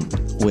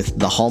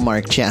the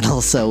Hallmark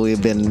Channel, so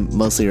we've been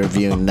mostly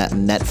reviewing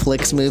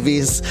Netflix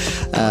movies.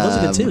 Those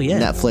are good too, yeah.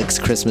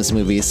 Netflix Christmas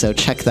movies. So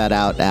check that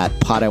out at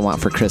Pot I Want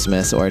for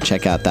Christmas, or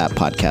check out that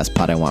podcast,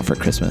 Pot I Want for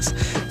Christmas,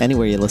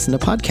 anywhere you listen to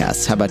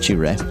podcasts. How about you,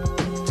 Ray?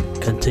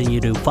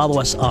 Continue to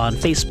follow us on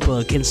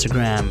Facebook,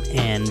 Instagram,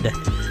 and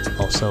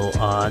also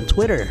on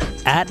Twitter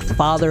at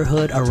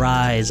Fatherhood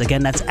Arise.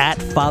 Again, that's at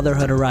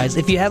Fatherhood Arise.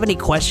 If you have any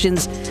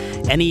questions,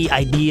 any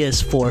ideas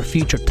for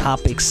future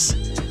topics,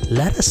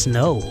 let us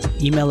know.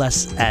 Email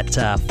us at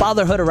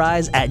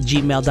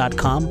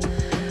fatherhoodarise@gmail.com,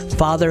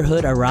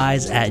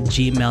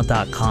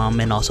 fatherhoodarise@gmail.com,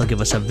 and also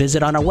give us a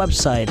visit on our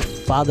website,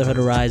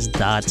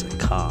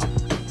 fatherhoodarise.com.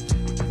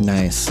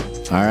 Nice.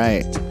 All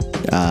right.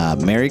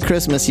 Merry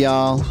Christmas,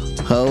 y'all.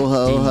 Ho,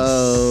 ho,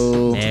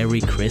 ho.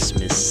 Merry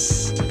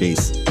Christmas.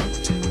 Peace.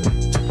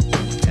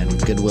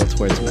 And goodwill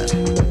towards men.